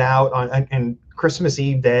waiting it out on Christmas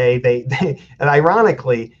Eve day, they and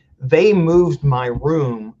ironically, they moved my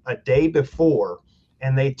room a day before,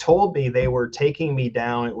 and they told me they were taking me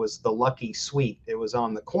down. It was the Lucky Suite. It was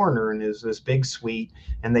on the corner, and it was this big suite.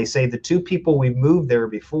 And they say the two people we moved there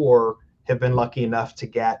before have been lucky enough to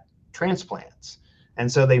get transplants.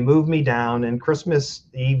 And so they moved me down, and Christmas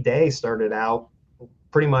Eve day started out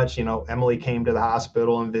pretty much, Emily came to the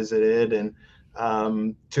hospital and visited, and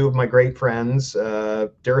two of my great friends,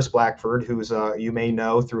 Darius Blackford, who's you may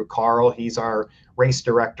know through Carl, he's our race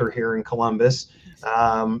director here in Columbus.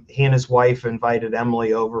 He and his wife invited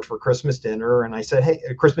Emily over for Christmas dinner, and I said, hey,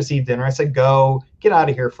 Christmas Eve dinner, I said, go get out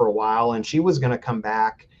of here for a while. And she was going to come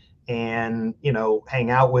back and, hang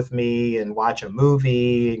out with me and watch a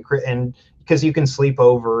movie, and because you can sleep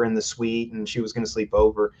over in the suite, and she was going to sleep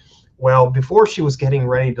over. Well, before she was getting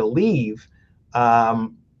ready to leave,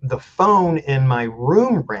 the phone in my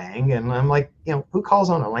room rang, and I'm like, who calls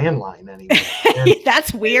on a landline anymore? And,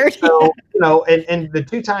 that's weird. So, and the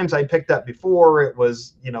two times I picked up before, it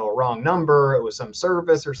was, a wrong number. It was some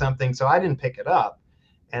service or something. So I didn't pick it up.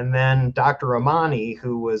 And then Dr. Amani,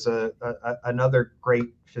 who was another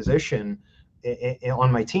great physician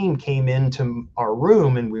on my team, came into our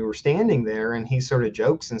room, and we were standing there, and he sort of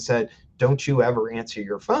jokes and said, don't you ever answer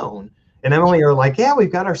your phone? And Emily are like, yeah,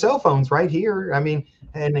 we've got our cell phones right here. I mean,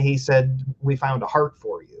 and he said, we found a heart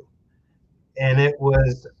for you. And it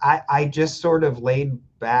was, I just sort of laid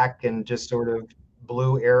back and just sort of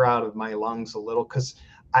blew air out of my lungs a little, because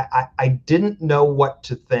I didn't know what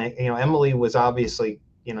to think. Emily was obviously,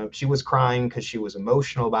 she was crying because she was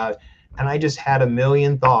emotional about it. And I just had a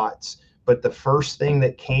million thoughts. But the first thing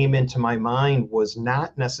that came into my mind was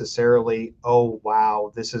not necessarily, oh,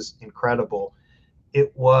 wow, this is incredible.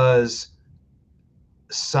 It was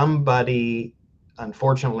somebody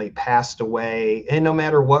unfortunately passed away. And no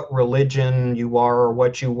matter what religion you are or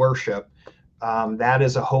what you worship, that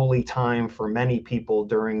is a holy time for many people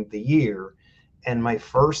during the year. And my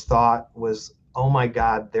first thought was, oh my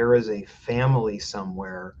God, there is a family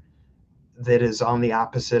somewhere that is on the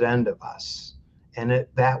opposite end of us. And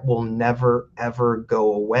that will never, ever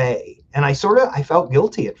go away. And I felt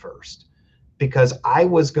guilty at first, because I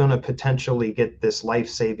was going to potentially get this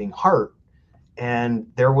life-saving heart. And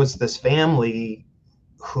there was this family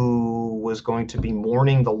who was going to be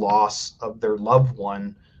mourning the loss of their loved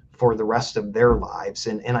one for the rest of their lives.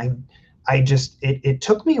 And I just, it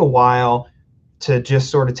took me a while to just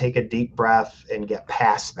sort of take a deep breath and get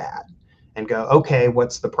past that. and go, okay,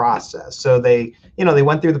 what's the process? So they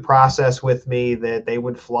went through the process with me, that they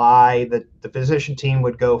would fly, that the physician team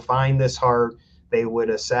would go find this heart. They would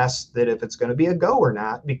assess that if it's going to be a go or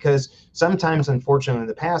not, because sometimes, unfortunately, in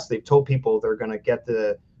the past, they've told people they're going to get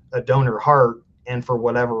a donor heart, and for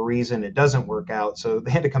whatever reason, it doesn't work out. So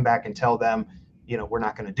they had to come back and tell them, we're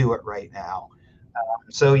not going to do it right now.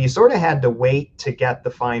 So you sort of had to wait to get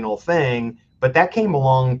the final thing, but that came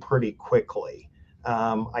along pretty quickly.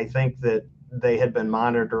 I think that they had been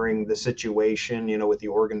monitoring the situation, with the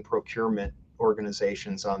organ procurement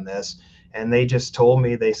organizations on this, and they just told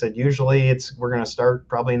me, they said, usually we're going to start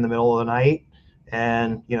probably in the middle of the night,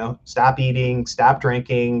 and stop eating, stop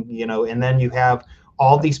drinking, and then you have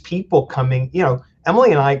all these people coming.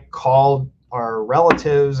 Emily and I called our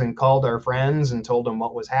relatives and called our friends and told them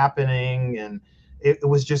what was happening, and it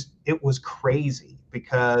was crazy,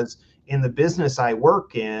 because in the business I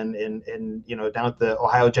work in, down at the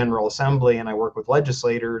Ohio General Assembly, and I work with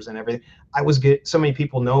legislators and everything, so many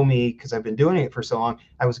people know me because I've been doing it for so long.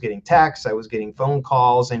 I was getting texts, I was getting phone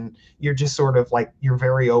calls, and you're just sort of like, you're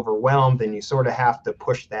very overwhelmed, and you sort of have to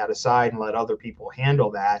push that aside and let other people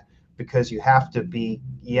handle that, because you have to be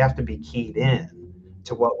keyed in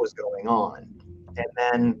to what was going on. And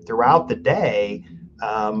then throughout the day,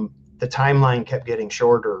 the timeline kept getting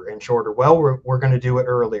shorter and shorter. Well, we're going to do it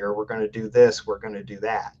earlier. We're going to do this. We're going to do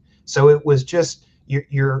that. So it was just,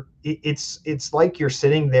 it's like you're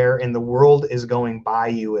sitting there and the world is going by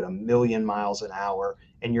you at 1,000,000 miles an hour,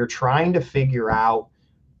 and you're trying to figure out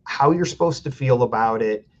how you're supposed to feel about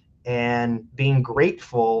it, and being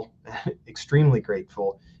grateful, extremely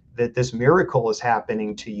grateful, that this miracle is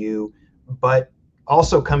happening to you, but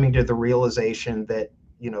also coming to the realization that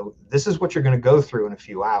this is what you're going to go through in a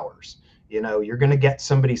few hours. You're going to get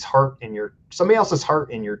somebody else's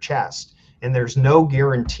heart in your chest, and there's no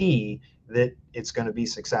guarantee that it's going to be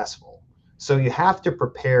successful. So you have to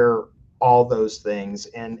prepare all those things.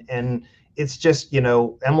 And it's just,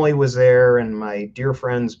 Emily was there, and my dear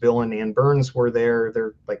friends Bill and Ann Burns were there.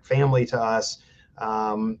 They're like family to us.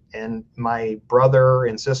 And my brother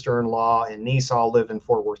and sister-in-law and niece all live in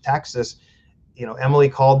Fort Worth, Texas. Emily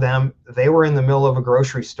called them. They were in the middle of a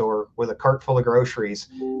grocery store with a cart full of groceries,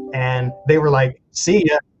 and they were like, see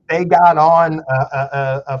ya. They got on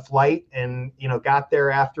a flight and, got there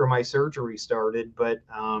after my surgery started. But,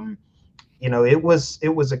 it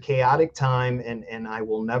was a chaotic time, and I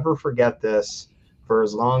will never forget this for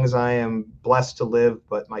as long as I am blessed to live.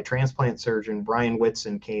 But my transplant surgeon, Brian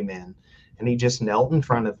Whitson, came in, and he just knelt in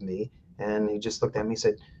front of me, and he just looked at me and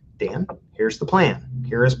said, Dan, here's the plan.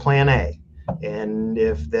 Here is plan A. And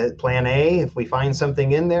if the plan A, if we find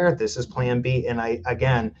something in there, this is plan B. And I,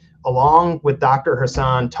 again, along with Dr.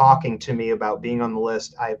 Hassan talking to me about being on the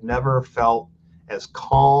list, I've never felt as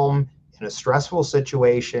calm in a stressful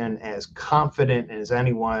situation, as confident as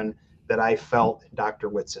anyone that I felt Dr.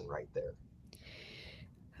 Whitson right there.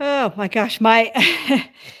 Oh my gosh, my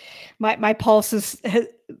my pulse has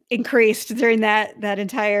increased during that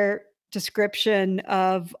entire description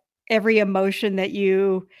of every emotion that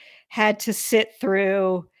you had to sit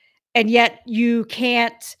through, and yet you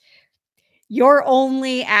can't. Your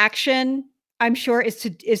only action, I'm sure, is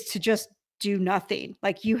to just do nothing.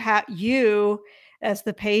 Like, you as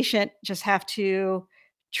the patient just have to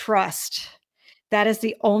trust. That is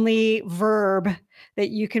the only verb that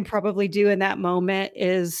you can probably do in that moment,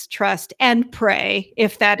 is trust and pray,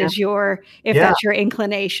 if Yeah. that's your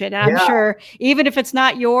inclination. And I'm Yeah. sure even if it's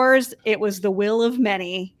not yours, it was the will of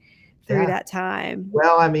many through Yeah. that time.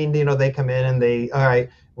 Well, I mean, they come in and all right,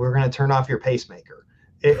 we're going to turn off your pacemaker.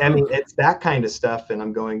 I mean, it's that kind of stuff. And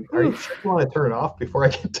I'm going, are you sure you want to turn it off before I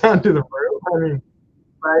get down to the room? I mean,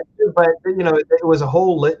 but it was a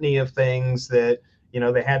whole litany of things that,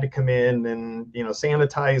 they had to come in and,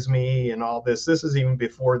 sanitize me and all this. This is even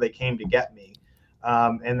before they came to get me.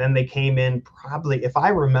 And then they came in probably, if I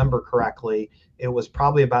remember correctly, it was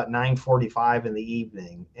probably about 9:45 in the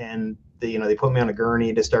evening. And they put me on a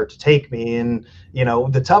gurney to start to take me. And,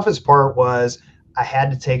 the toughest part was I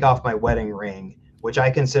had to take off my wedding ring, which I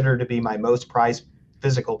consider to be my most prized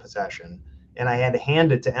physical possession. And I had to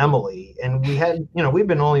hand it to Emily. And we've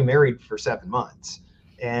been only married for 7 months.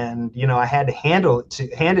 And, I had to hand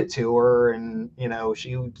it to her. And,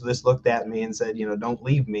 she just looked at me and said, don't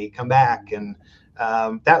leave me, come back. And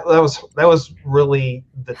that was really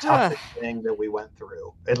the toughest thing that we went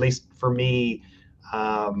through, at least for me.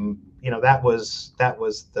 That was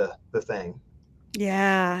the thing.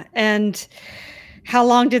 Yeah. And how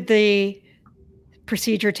long did the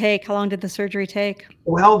procedure take? How long did the surgery take?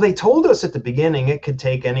 Well, they told us at the beginning it could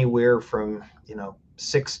take anywhere from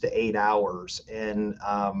 6 to 8 hours, and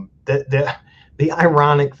the the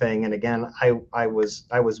ironic thing, and again, I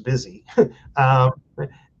was busy. um,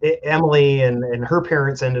 Emily and her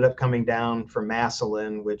parents ended up coming down from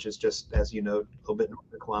Massillon, which is just, as you know, a little bit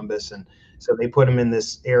north of Columbus. And so they put him in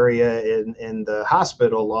this area in the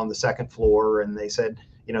hospital on the second floor. And they said,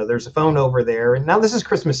 there's a phone over there. And now this is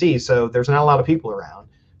Christmas Eve, so there's not a lot of people around.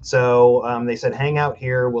 So they said, hang out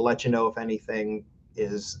here. We'll let you know if anything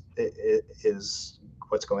is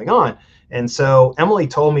what's going on. And so Emily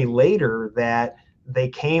told me later that they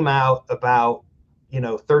came out about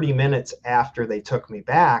 30 minutes after they took me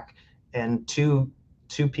back, and two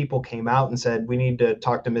people came out and said, we need to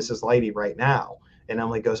talk to Mrs. Lighty right now. And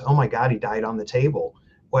Emily goes, oh my God, he died on the table.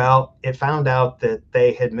 Well, it found out that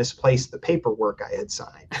they had misplaced the paperwork I had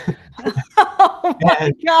signed. Oh my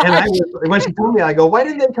and gosh. when she told me, I go, why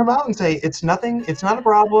didn't they come out and say, it's nothing, it's not a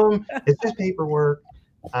problem, it's just paperwork.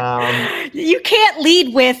 You can't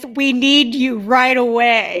lead with, we need you right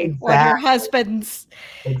away. Exactly. When your husband's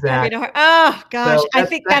Exactly. Oh gosh, So I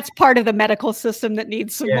think that's part of the medical system that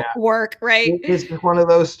needs some work, right? It's just one of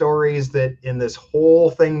those stories that in this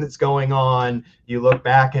whole thing that's going on, you look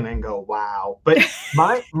back and then go, wow. But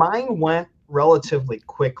mine went relatively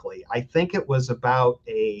quickly. I think it was about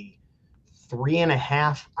a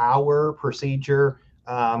 3.5 hour procedure,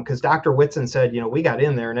 because Dr. Whitson said, we got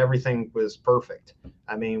in there and everything was perfect.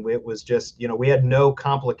 I mean, it was just, we had no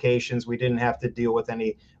complications. We didn't have to deal with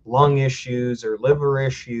any lung issues or liver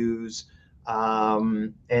issues.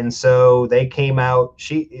 And so they came out,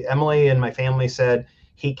 Emily and my family said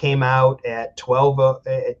he came out at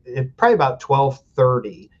probably about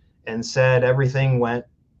 12:30, and said everything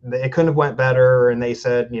it couldn't have went better. And they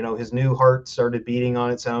said, his new heart started beating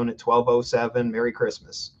on its own at 12:07. Merry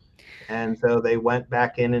Christmas. And so they went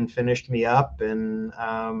back in and finished me up. And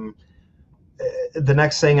the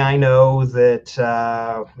next thing I know that,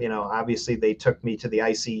 obviously they took me to the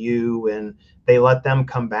ICU and they let them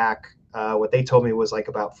come back. What they told me was like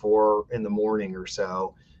about 4 a.m. or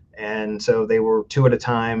so. And so they were 2 at a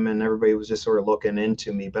time and everybody was just sort of looking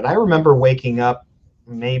into me. But I remember waking up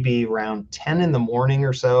maybe around 10 a.m.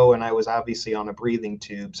 or so, and I was obviously on a breathing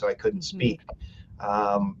tube, so I couldn't speak.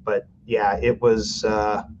 But yeah, it was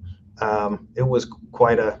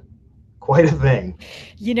quite a thing.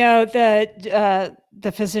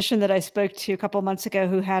 The physician that I spoke to a couple of months ago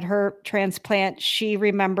who had her transplant, she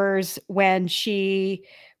remembers when she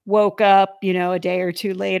woke up, a day or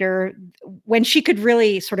two later, when she could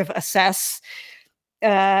really sort of assess,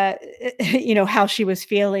 how she was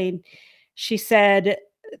feeling. She said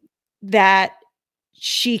that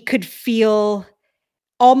she could feel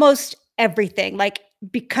almost everything, like,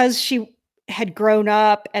 because she had grown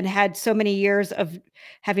up and had so many years of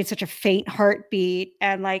having such a faint heartbeat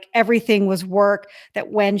and like everything was work, that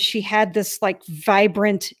when she had this like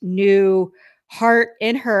vibrant new heart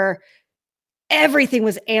in her, everything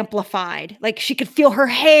was amplified. Like she could feel her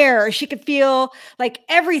hair, she could feel like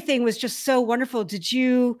everything was just so wonderful.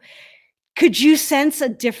 Could you sense a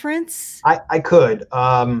difference? I could.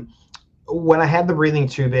 When I had the breathing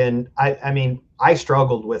tube in, I mean, I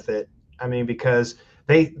struggled with it. I mean, because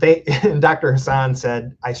they Dr. Hassan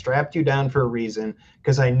said, I strapped you down for a reason,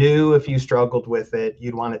 because I knew if you struggled with it,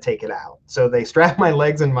 you'd want to take it out. So they strapped my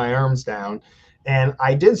legs and my arms down, and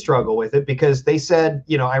I did struggle with it because they said,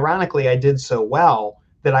 ironically, I did so well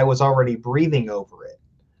that I was already breathing over it.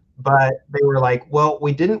 But they were like, well,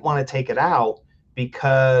 we didn't want to take it out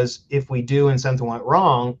because if we do and something went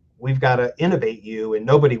wrong, we've got to intubate you, and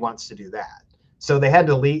nobody wants to do that. So they had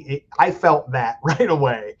to leave. I felt that right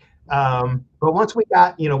away. But once we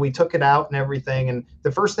got, we took it out and everything. And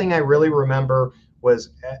the first thing I really remember was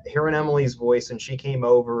hearing Emily's voice, and she came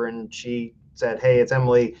over and she said, hey, it's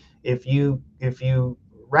Emily. If you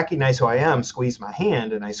recognize who I am, squeeze my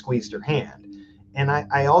hand. And I squeezed her hand. And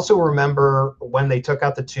I also remember when they took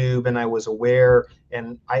out the tube and I was aware,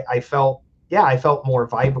 and I felt more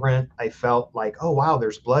vibrant. I felt like, oh, wow,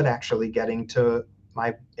 there's blood actually getting to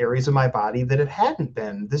my areas of my body that it hadn't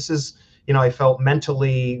been. This is, I felt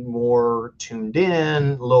mentally more tuned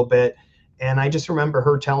in a little bit. And I just remember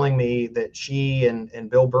her telling me that she and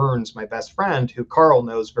Bill Burns, my best friend, who Carl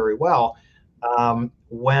knows very well,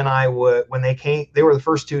 when they came, they were the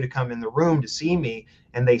first two to come in the room to see me,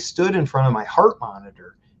 and they stood in front of my heart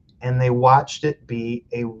monitor and they watched it be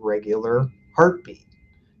a regular heartbeat.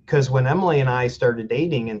 Because when Emily and I started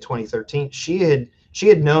dating in 2013, she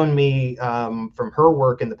had known me from her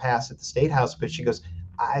work in the past at the State House, but she goes,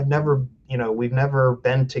 we've never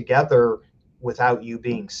been together without you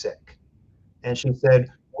being sick. And she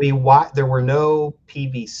said, there were no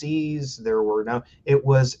PVCs, it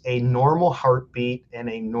was a normal heartbeat and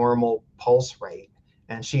a normal pulse rate.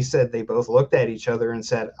 And she said they both looked at each other and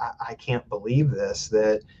said, I can't believe this,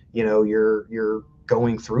 that, you're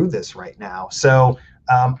going through this right now. So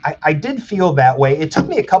I did feel that way. It took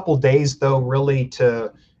me a couple days, though, really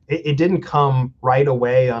it didn't come right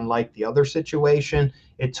away, unlike the other situation.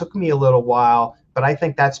 It took me a little while, but I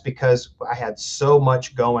think that's because I had so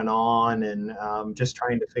much going on and just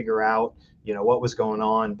trying to figure out, what was going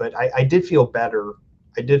on. But I did feel better.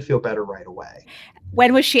 I did feel better right away.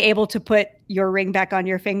 When was she able to put your ring back on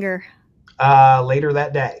your finger? Later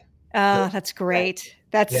that day. Oh, that's great.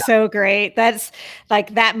 That's Yeah. so great. That's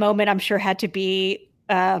like that moment, I'm sure, had to be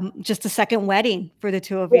just a second wedding for the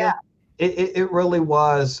two of you. It really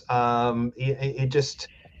was.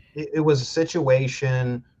 It was a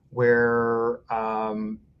situation where,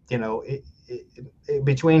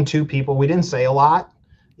 between two people, we didn't say a lot.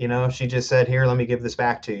 She just said, "Here, let me give this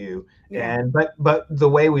back to you." Yeah. And but the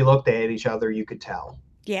way we looked at each other, you could tell.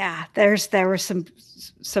 Yeah, there was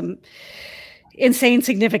some insane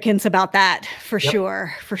significance about that for Yep.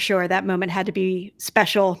 sure. For sure, that moment had to be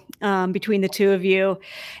special between the two of you.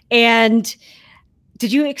 And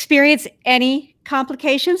did you experience any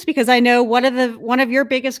complications? Because I know one of your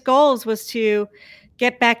biggest goals was to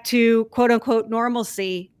get back to quote unquote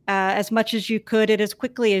normalcy as much as you could and as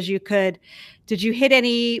quickly as you could. Did you hit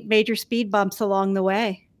any major speed bumps along the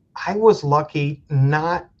way? I was lucky,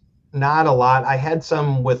 not a lot. I had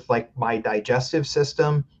some with like my digestive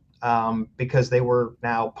system, because they were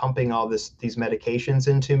now pumping all these medications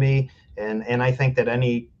into me, and I think that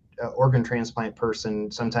any organ transplant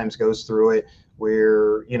person sometimes goes through it.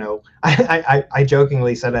 Where I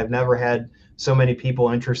jokingly said I've never had so many people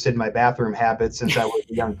interested in my bathroom habits since I was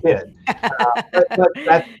a young kid. But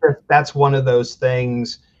that's one of those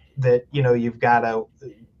things that you've got to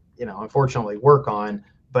unfortunately work on.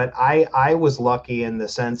 But I was lucky in the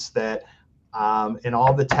sense that in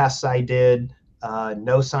all the tests I did,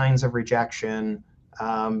 no signs of rejection,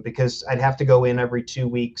 because I'd have to go in every 2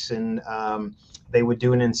 weeks, and they would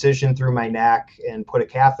do an incision through my neck and put a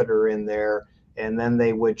catheter in there, and then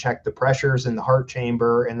they would check the pressures in the heart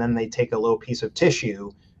chamber, and then they take a little piece of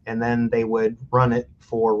tissue, and then they would run it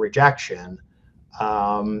for rejection.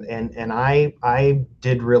 And I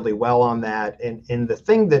did really well on that. And the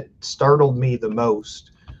thing that startled me the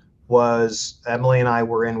most was Emily and I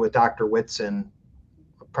were in with Dr. Whitson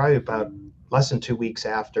probably about less than 2 weeks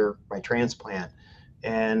after my transplant.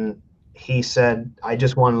 And he said, I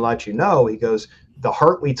just want to let you know, he goes, the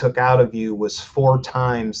heart we took out of you was 4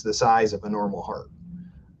 times the size of a normal heart.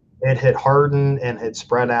 It had hardened and had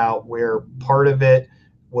spread out, where part of it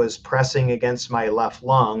was pressing against my left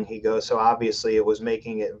lung. He goes, so obviously it was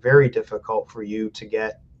making it very difficult for you to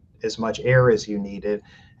get as much air as you needed.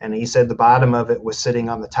 And he said the bottom of it was sitting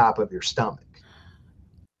on the top of your stomach.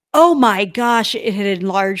 Oh my gosh, it had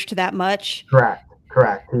enlarged that much. Correct.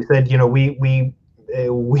 He said,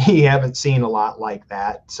 we haven't seen a lot like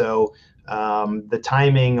that. So the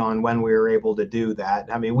timing on when we were able to do that,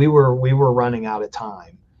 I mean, we were running out of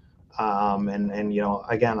time. And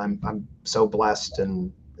again, I'm so blessed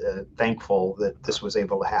and thankful that this was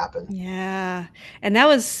able to happen. Yeah. And that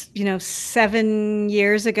was, 7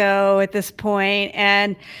 years ago at this point.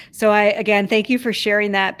 And so again, thank you for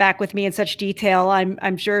sharing that back with me in such detail.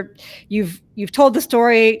 I'm sure you've told the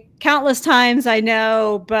story countless times, I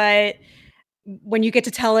know, but when you get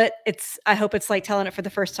to tell it, I hope it's like telling it for the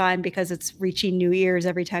first time, because it's reaching new ears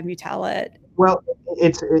every time you tell it. Well,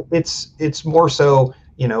 it's more so,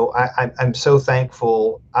 I'm so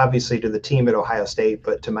thankful, obviously, to the team at Ohio State,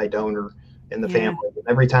 but to my donor and the family. And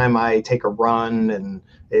every time I take a run, and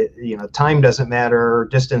time doesn't matter,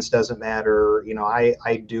 distance doesn't matter.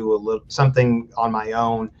 I do a little something on my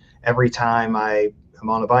own every time I'm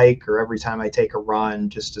on a bike, or every time I take a run,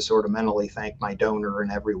 just to sort of mentally thank my donor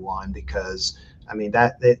and everyone, because I mean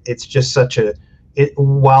it's just such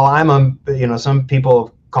while some people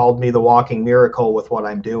have called me the walking miracle with what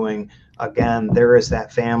I'm doing. Again, there is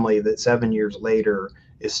that family that 7 years later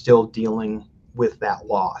is still dealing with that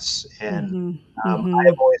loss. And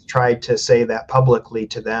I've always tried to say that publicly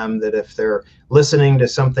to them, that if they're listening to a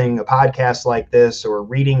podcast like this, or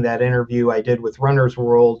reading that interview I did with Runner's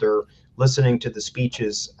World, or listening to the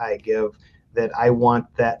speeches I give, that I want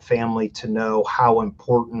that family to know how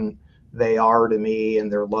important they are to me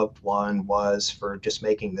and their loved one was for just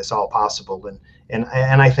making this all possible. And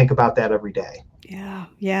I think about that every day.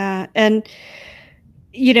 Yeah. And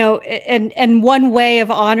and one way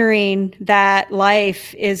of honoring that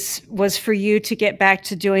life was for you to get back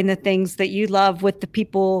to doing the things that you love with the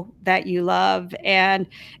people that you love. And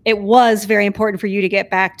it was very important for you to get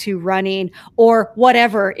back to running or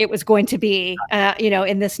whatever it was going to be,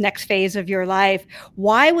 in this next phase of your life.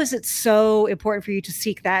 Why was it so important for you to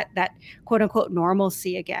seek that quote unquote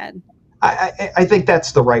normalcy again? I think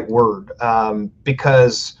that's the right word,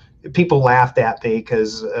 because people laughed at me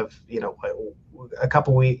because of, a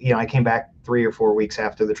couple weeks, I came back 3 or 4 weeks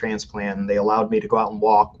after the transplant, and they allowed me to go out and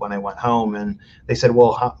walk when I went home. And they said,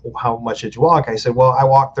 well, how much did you walk? I said, well, I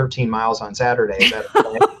walked 13 miles on Saturday. And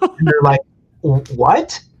they're like,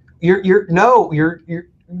 what? No,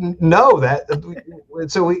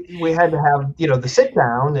 so we had to have, the sit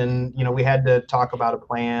down, and, we had to talk about a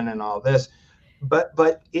plan and all this. But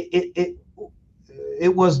it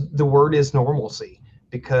was, the word is normalcy,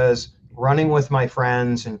 because running with my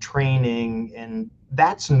friends and training, and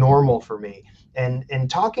that's normal for me. And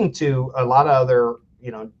talking to a lot of other,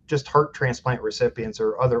 just heart transplant recipients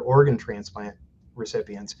or other organ transplant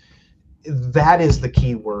recipients, that is the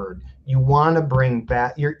key word. You want to bring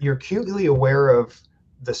back, you're acutely aware of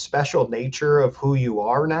the special nature of who you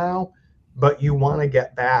are now, but you want to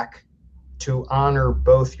get back to honor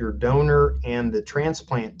both your donor and the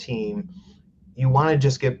transplant team. You want to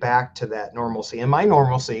just get back to that normalcy. And my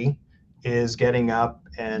normalcy is getting up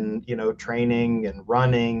and, training and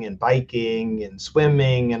running and biking and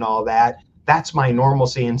swimming and all that. That's my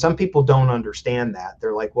normalcy. And some people don't understand that.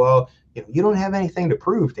 They're like, well, you don't have anything to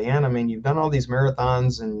prove, Dan. I mean, you've done all these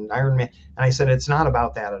marathons and Ironman. And I said, it's not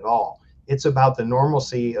about that at all. It's about the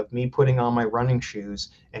normalcy of me putting on my running shoes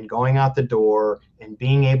and going out the door and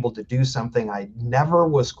being able to do something I never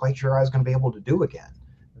was quite sure I was going to be able to do again.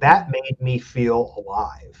 That made me feel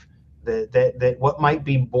alive. That what might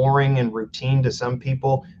be boring and routine to some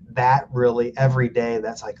people, that really every day,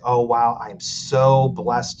 that's like, oh, wow, I'm so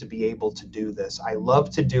blessed to be able to do this. I love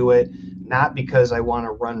to do it, not because I want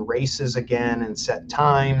to run races again and set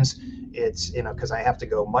times. It's, because I have to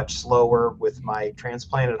go much slower with my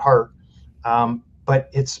transplanted heart. But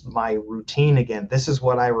it's my routine again. This is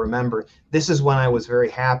what I remember. This is when I was very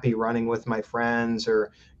happy running with my friends,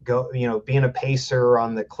 or being a pacer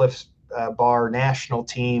on the Cliff Bar national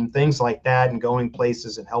team, things like that, and going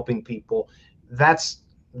places and helping people. That's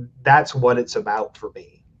what it's about for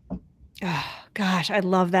me. Oh, gosh, I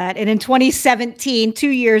love that. And in 2017, 2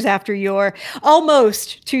 years after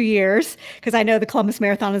almost 2 years, because I know the Columbus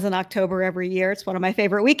Marathon is in October every year. It's one of my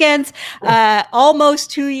favorite weekends.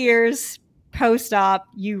 Almost 2 years post-op,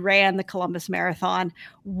 you ran the Columbus Marathon.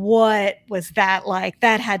 What was that like?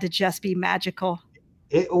 That had to just be magical.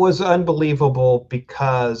 It was unbelievable,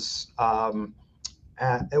 because one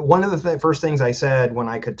of the first things I said when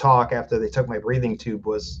I could talk after they took my breathing tube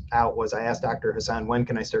was I asked Dr. Hassan, when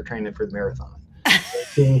can I start training for the marathon?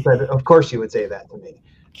 He said, of course you would say that to me.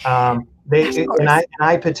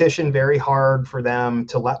 I petitioned very hard for them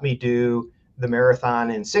to let me do the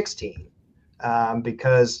marathon in 2016,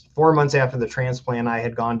 because 4 months after the transplant, I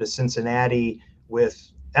had gone to Cincinnati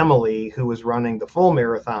with Emily, who was running the full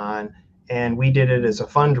marathon, and we did it as a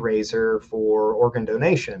fundraiser for organ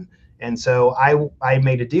donation. And so I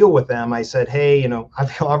made a deal with them. I said, hey,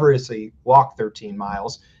 I've obviously walked 13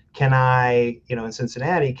 miles. Can I, in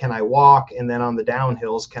Cincinnati, can I walk? And then on the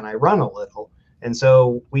downhills, can I run a little? And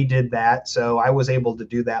so we did that. So I was able to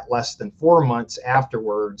do that less than 4 months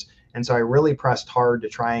afterwards. And so I really pressed hard to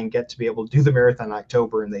try and get to be able to do the marathon in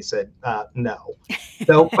October. And they said, no.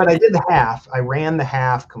 So, but I did the half. I ran the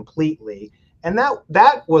half completely. And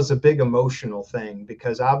that was a big emotional thing,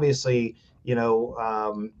 because obviously,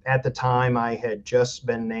 at the time I had just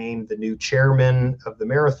been named the new chairman of the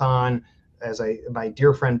marathon, my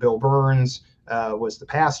dear friend Bill Burns was the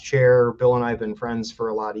past chair. Bill and I have been friends for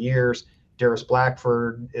a lot of years. Darius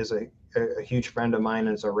Blackford is a huge friend of mine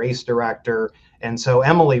as a race director. And so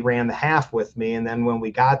Emily ran the half with me. And then when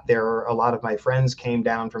we got there, a lot of my friends came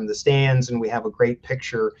down from the stands, and we have a great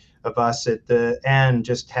picture of us at the end,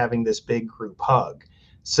 just having this big group hug.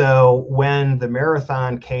 So when the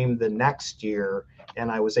marathon came the next year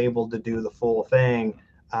and I was able to do the full thing,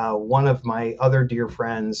 one of my other dear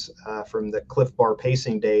friends from the Cliff Bar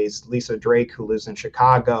pacing days, Lisa Drake, who lives in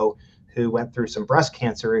Chicago, who went through some breast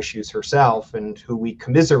cancer issues herself, and who we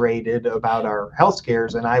commiserated about our health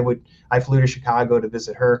scares. And I flew to Chicago to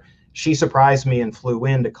visit her. She surprised me and flew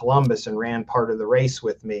into Columbus and ran part of the race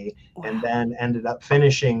with me. Wow. And then ended up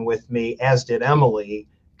finishing with me, as did Emily,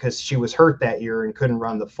 because she was hurt that year and couldn't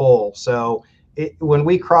run the full. So when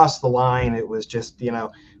we crossed the line, it was just,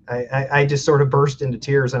 I just sort of burst into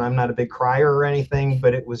tears. And I'm not a big crier or anything,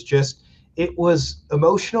 but it was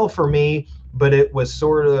emotional for me, but it was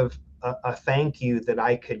sort of a thank you that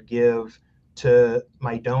I could give to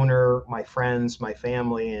my donor, my friends, my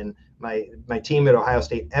family, and my team at Ohio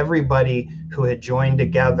State, everybody who had joined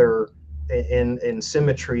together in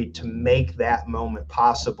symmetry to make that moment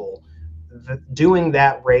possible. Doing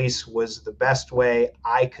that race was the best way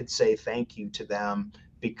I could say thank you to them,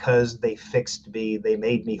 because they fixed me, they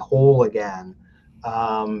made me whole again,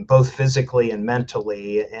 both physically and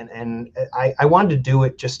mentally. And I wanted to do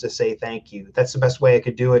it just to say thank you. That's the best way I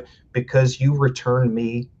could do it, because you returned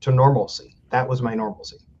me to normalcy. That was my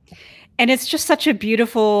normalcy. And it's just such a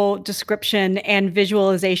beautiful description and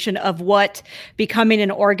visualization of what becoming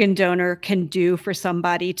an organ donor can do for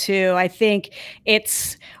somebody too. I think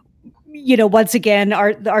it's, once again,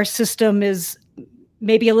 our system is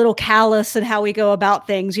maybe a little callous in how we go about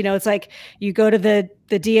things. It's like you go to the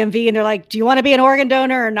DMV and they're like, do you want to be an organ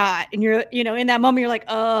donor or not? And you're, in that moment, you're like,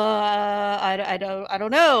 I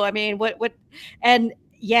don't know. I mean, what, and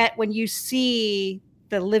yet when you see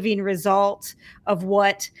the living result of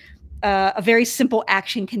what a very simple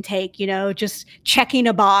action can take, just checking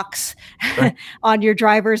a box Right. on your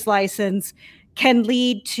driver's license can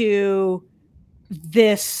lead to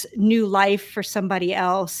this new life for somebody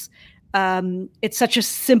else. It's such a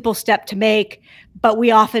simple step to make, but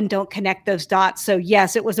we often don't connect those dots. So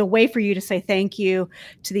yes, it was a way for you to say thank you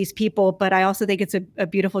to these people, but I also think it's a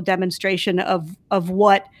beautiful demonstration of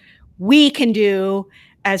what we can do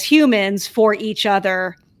as humans for each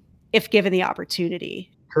other if given the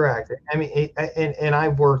opportunity. Correct. I mean, and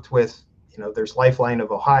I've worked with, there's Lifeline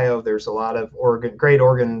of Ohio. There's a lot of great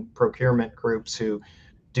organ procurement groups who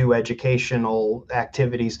do educational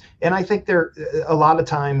activities. And I think a lot of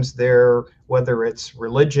times whether it's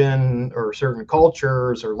religion or certain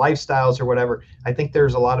cultures or lifestyles or whatever, I think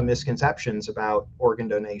there's a lot of misconceptions about organ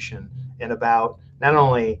donation and about not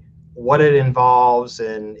only what it involves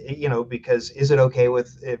and, because is it okay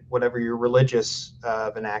with whatever your religious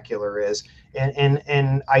vernacular is.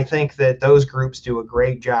 And I think that those groups do a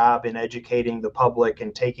great job in educating the public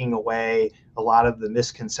and taking away a lot of the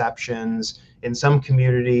misconceptions. In some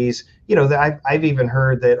communities, I've even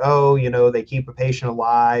heard that, they keep a patient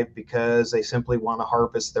alive because they simply want to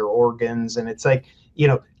harvest their organs. And it's like,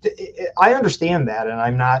 I understand that. And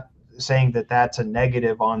I'm not saying that that's a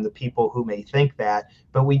negative on the people who may think that,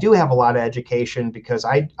 but we do have a lot of education, because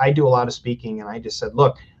I do a lot of speaking, and I just said,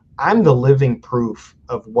 look, I'm the living proof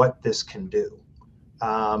of what this can do.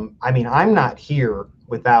 I mean, I'm not here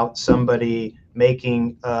without somebody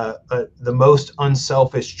making the most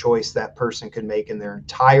unselfish choice that person could make in their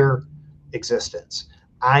entire existence.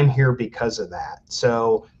 I'm here because of that.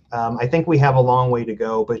 So I think we have a long way to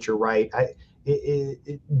go, but you're right.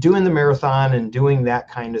 Doing the marathon and doing that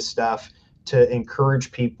kind of stuff to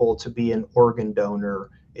encourage people to be an organ donor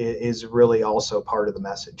is really also part of the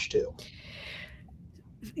message too.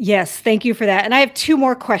 Yes, thank you for that. And I have two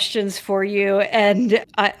more questions for you. And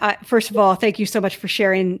I first of all, thank you so much for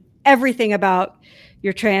sharing everything about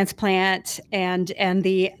your transplant and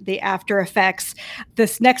the after effects.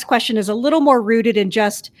 This next question is a little more rooted in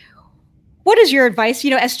just, what is your advice?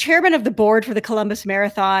 As chairman of the board for the Columbus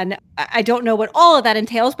Marathon, I don't know what all of that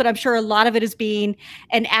entails, but I'm sure a lot of it is being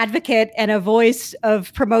an advocate and a voice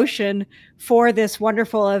of promotion for this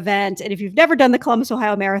wonderful event. And if you've never done the Columbus,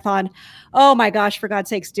 Ohio Marathon, oh my gosh, for God's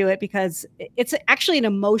sakes, do it, because it's actually an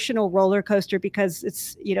emotional roller coaster, because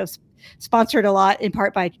it's, sponsored a lot in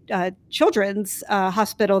part by Children's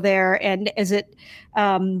Hospital there. And is it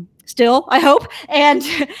still, I hope. And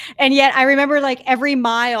yet I remember, like, every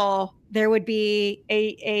mile there would be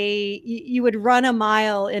you would run a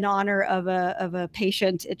mile in honor of a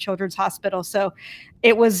patient at Children's Hospital. So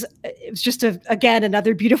it was just again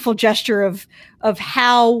another beautiful gesture of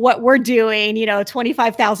how what we're doing,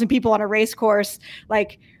 25,000 people on a race course,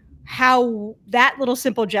 like how that little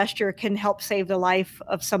simple gesture can help save the life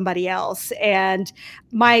of somebody else. And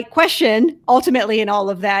my question ultimately in all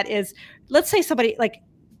of that is, let's say somebody, like,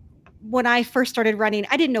 when I first started running,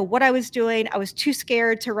 I didn't know what I was doing. I was too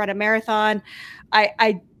scared to run a marathon.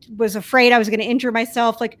 I was afraid I was going to injure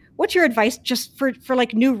myself. Like, what's your advice just for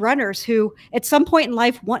like new runners who at some point in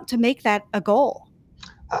life want to make that a goal?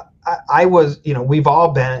 I was, we've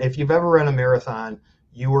all been, if you've ever run a marathon,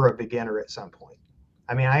 you were a beginner at some point.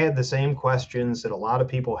 I mean, I had the same questions that a lot of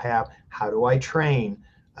people have. How do I train?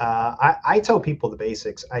 I tell people the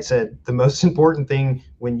basics. I said, the most important thing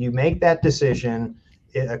when you make that decision,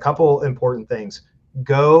 a couple important things: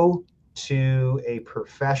 go to a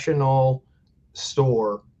professional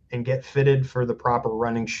store and get fitted for the proper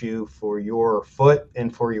running shoe for your foot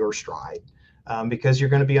and for your stride, because you're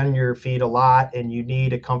going to be on your feet a lot and you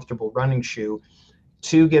need a comfortable running shoe.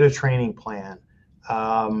 To get a training plan.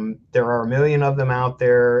 There are a million of them out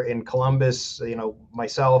there in Columbus.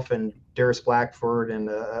 Myself and Darius Blackford and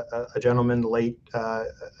a gentleman, the late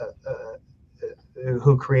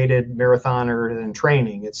who created Marathoners in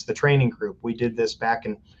Training. It's the training group. We did this back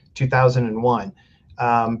in 2001.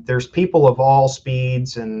 There's people of all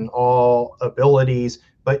speeds and all abilities,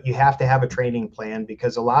 but you have to have a training plan,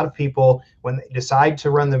 because a lot of people, when they decide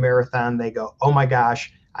to run the marathon, they go, oh my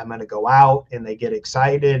gosh, I'm going to go out, and they get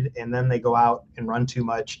excited, and then they go out and run too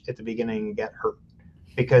much at the beginning and get hurt,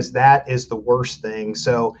 because that is the worst thing.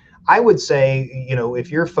 So I would say,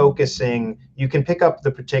 if you're focusing, you can pick up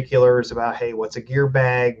the particulars about, hey, what's a gear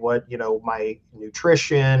bag, what, my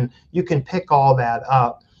nutrition, you can pick all that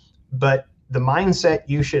up. But the mindset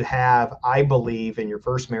you should have, I believe, in your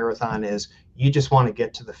first marathon is you just want to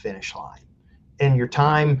get to the finish line. And your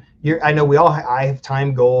time, I know I have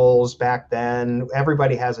time goals back then.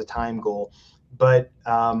 Everybody has a time goal, but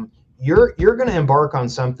you're going to embark on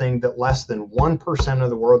something that less than 1% of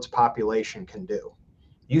the world's population can do.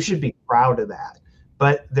 You should be proud of that.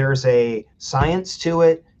 But there's a science to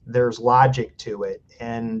it, there's logic to it,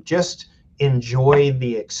 and just enjoy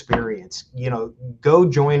the experience. Go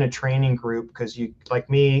join a training group, because you, like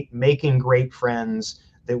me, making great friends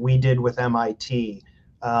that we did with MIT.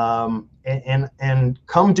 And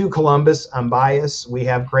come to Columbus. I'm biased. We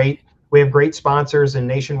have great sponsors in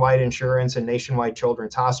Nationwide Insurance and Nationwide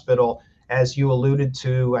Children's Hospital. As you alluded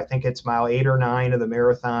to, I think it's mile 8 or 9 of the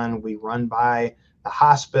marathon. We run by the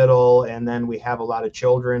hospital, and then we have a lot of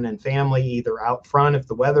children and family either out front if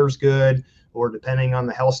the weather's good, or depending on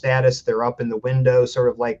the health status, they're up in the window, sort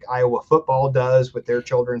of like Iowa football does with their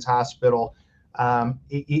children's hospital.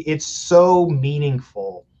 It's so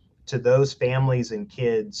meaningful to those families and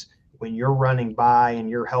kids when you're running by and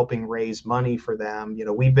you're helping raise money for them.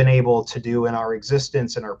 We've been able to do, in our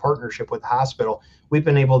existence and our partnership with the hospital, we've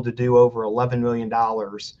been able to do over $11 million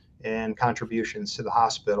in contributions to the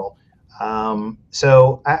hospital.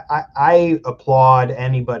 So I applaud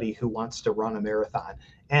anybody who wants to run a marathon.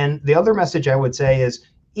 And the other message I would say is,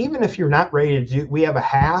 even if you're not ready to do, we have a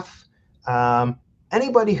half.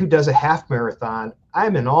 Anybody who does a half marathon,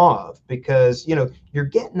 I'm in awe of, because you're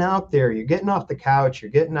getting out there, you're getting off the couch,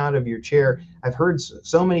 you're getting out of your chair. I've heard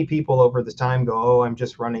so many people over the time go, oh, I'm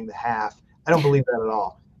just running the half. I don't believe that at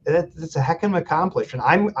all. That's a heck of an accomplishment.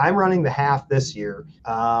 I'm running the half this year.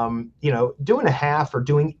 Doing a half or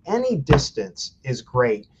doing any distance is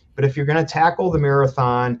great, but if you're going to tackle the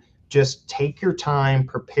marathon, just take your time,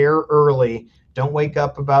 prepare early. Don't wake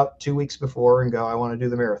up about 2 weeks before and go, I want to do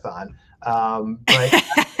the marathon. But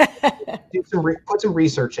put some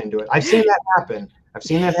research into it. I've seen that happen.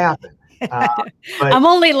 But I'm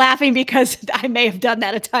only laughing because I may have done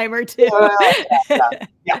that a time or two.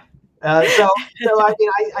 Yeah.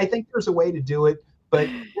 I think there's a way to do it, but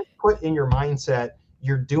just put in your mindset,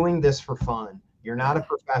 you're doing this for fun. You're not a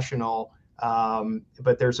professional,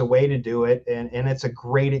 but there's a way to do it, and it's a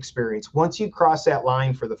great experience. Once you cross that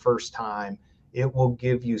line for the first time, it will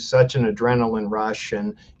give you such an adrenaline rush,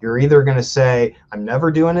 and you're either going to say, I'm never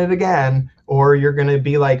doing it again, or you're going to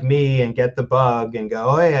be like me and get the bug and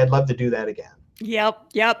go, hey, I'd love to do that again.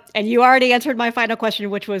 Yep. And you already answered my final question,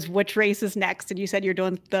 which was which race is next? And you said you're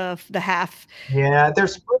doing the half. Yeah,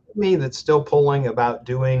 there's part of me that's still pulling about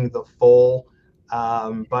doing the full,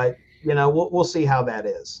 but we'll see how that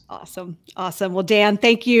is. Awesome. Well, Dan,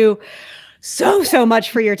 thank you so much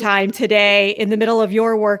for your time today in the middle of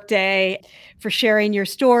your workday, for sharing your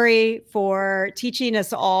story, for teaching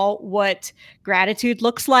us all what gratitude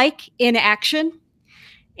looks like in action.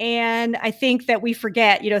 And I think that we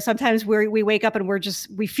forget, sometimes we wake up and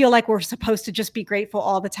we feel like we're supposed to just be grateful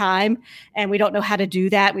all the time. And we don't know how to do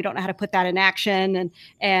that. We don't know how to put that in action.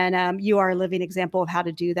 And you are a living example of how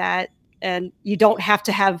to do that. And you don't have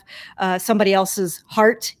to have somebody else's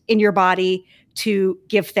heart in your body to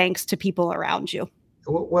give thanks to people around you.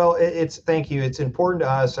 Well, thank you. It's important to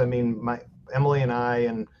us. I mean, Emily and I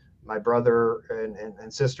and my brother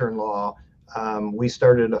and sister-in-law, we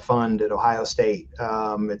started a fund at Ohio State.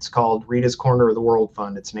 It's called Rita's Corner of the World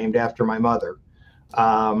Fund. It's named after my mother.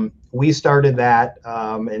 We started that,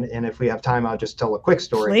 and if we have time, I'll just tell a quick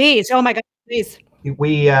story. Please. Oh my God, please.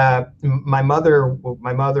 My mother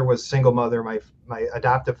was a single mother. My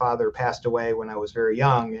adoptive father passed away when I was very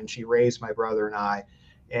young, and she raised my brother and I.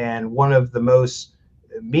 And one of the most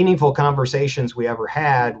meaningful conversations we ever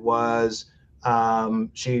had was,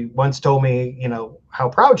 she once told me, how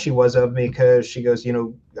proud she was of me, because she goes,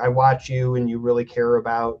 I watch you and you really care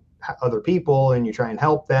about other people and you try and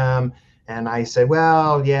help them. And I said,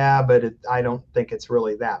 well, yeah, but I don't think it's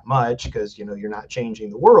really that much, because, you're not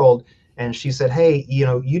changing the world. And she said, hey,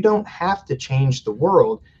 you don't have to change the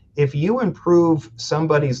world. if you improve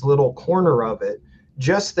somebody's little corner of it,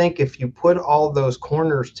 just think if you put all those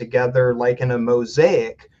corners together like in a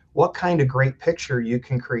mosaic, what kind of great picture you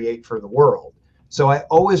can create for the world. So I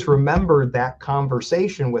always remembered that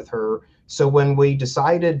conversation with her. So when we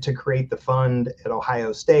decided to create the fund at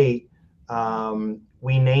Ohio State,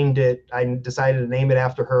 we named it, I decided to name it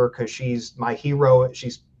after her because she's my hero.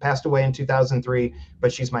 She's passed away in 2003,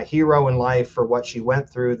 but she's my hero in life for what she went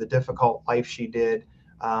through, the difficult life she did.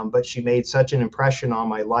 But she made such an impression on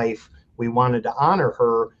my life. We wanted to honor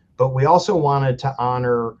her, but we also wanted to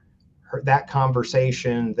honor her, that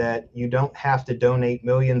conversation that you don't have to donate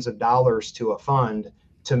millions of dollars to a fund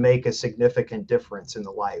to make a significant difference in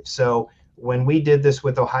the life. So when we did this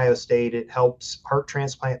with Ohio State, it helps heart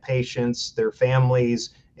transplant patients, their families,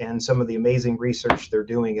 and some of the amazing research they're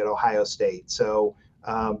doing at Ohio State. So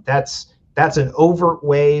that's an overt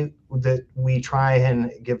way that we try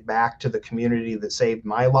and give back to the community that saved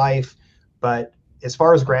my life. But as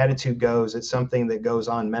far as gratitude goes, it's something that goes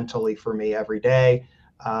on mentally for me every day.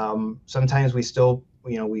 Sometimes we still,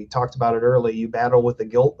 we talked about it early, you battle with the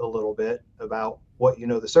guilt a little bit about what,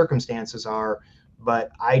 the circumstances are.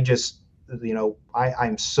 But I just,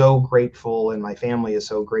 I'm so grateful, and my family is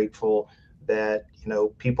so grateful that,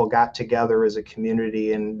 people got together as a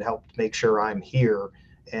community and helped make sure I'm here.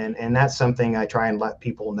 And that's something I try and let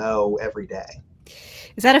people know every day.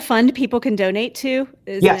 Is that a fund people can donate to?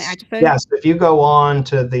 Yes. Yes. If you go on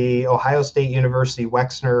to the Ohio State University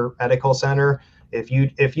Wexner Medical Center, if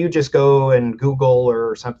you just go and Google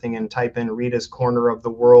or something and type in Rita's Corner of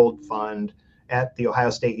the World Fund at the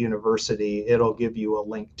Ohio State University, it'll give you a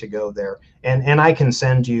link to go there. And I can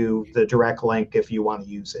send you the direct link if you want to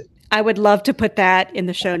use it. I would love to put that in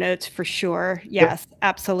the show notes for sure. Yes, yep.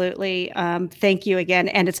 Absolutely. Thank you again.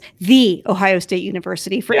 And it's the Ohio State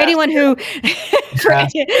University for anyone who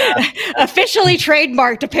officially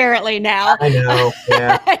trademarked apparently now. I know.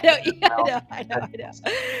 Yeah. I know.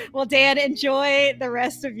 Well, Dan, enjoy the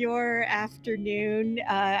rest of your afternoon.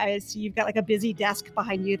 I see you've got like a busy desk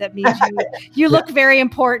behind you. That means you look very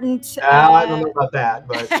important. I don't know about that,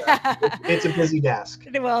 but it's a busy desk.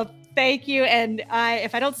 Well, thank you. And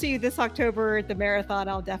if I don't see you this October at the marathon,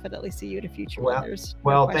 I'll definitely see you at a future one.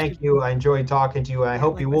 Well, thank you. I enjoyed talking to you. I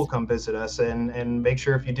hope you will come visit us, and make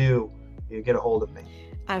sure if you do, you get a hold of me.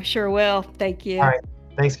 I sure will. Thank you. All right.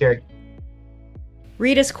 Thanks, Gary.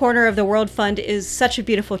 Rita's Corner of the World Fund is such a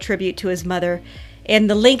beautiful tribute to his mother, and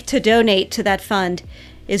the link to donate to that fund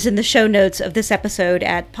is in the show notes of this episode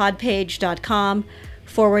at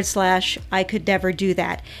podpage.com/I could never do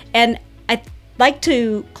that. And I'd like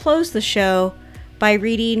to close the show by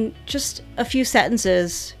reading just a few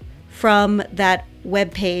sentences from that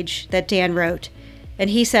webpage that Dan wrote. And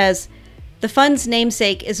he says, "The fund's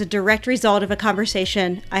namesake is a direct result of a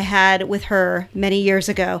conversation I had with her many years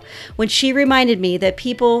ago when she reminded me that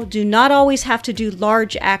people do not always have to do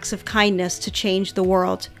large acts of kindness to change the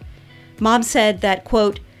world. Mom said that,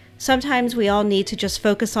 quote, sometimes we all need to just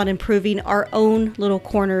focus on improving our own little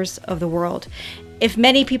corners of the world. If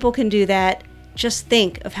many people can do that, just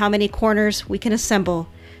think of how many corners we can assemble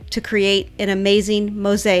to create an amazing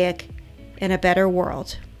mosaic in a better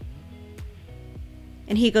world."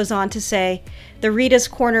 And he goes on to say, "The Rita's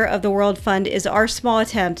Corner of the World Fund is our small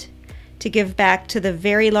attempt to give back to the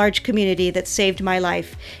very large community that saved my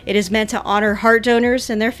life. It is meant to honor heart donors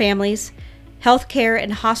and their families, healthcare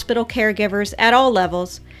and hospital caregivers at all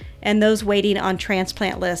levels, and those waiting on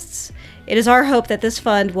transplant lists. It is our hope that this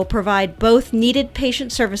fund will provide both needed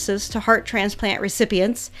patient services to heart transplant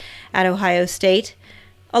recipients at Ohio State,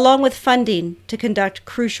 along with funding to conduct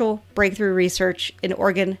crucial breakthrough research in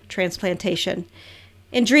organ transplantation.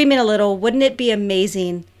 And dreaming a little, wouldn't it be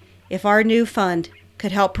amazing if our new fund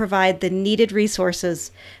could help provide the needed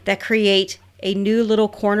resources that create a new little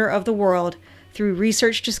corner of the world through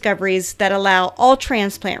research discoveries that allow all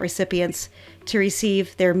transplant recipients to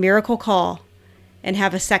receive their miracle call and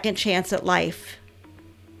have a second chance at life.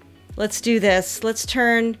 Let's do this. Let's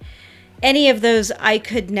turn any of those I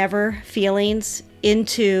could never feelings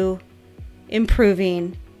into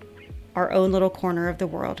improving our own little corner of the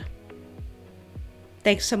world."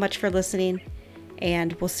 Thanks so much for listening,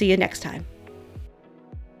 and we'll see you next time.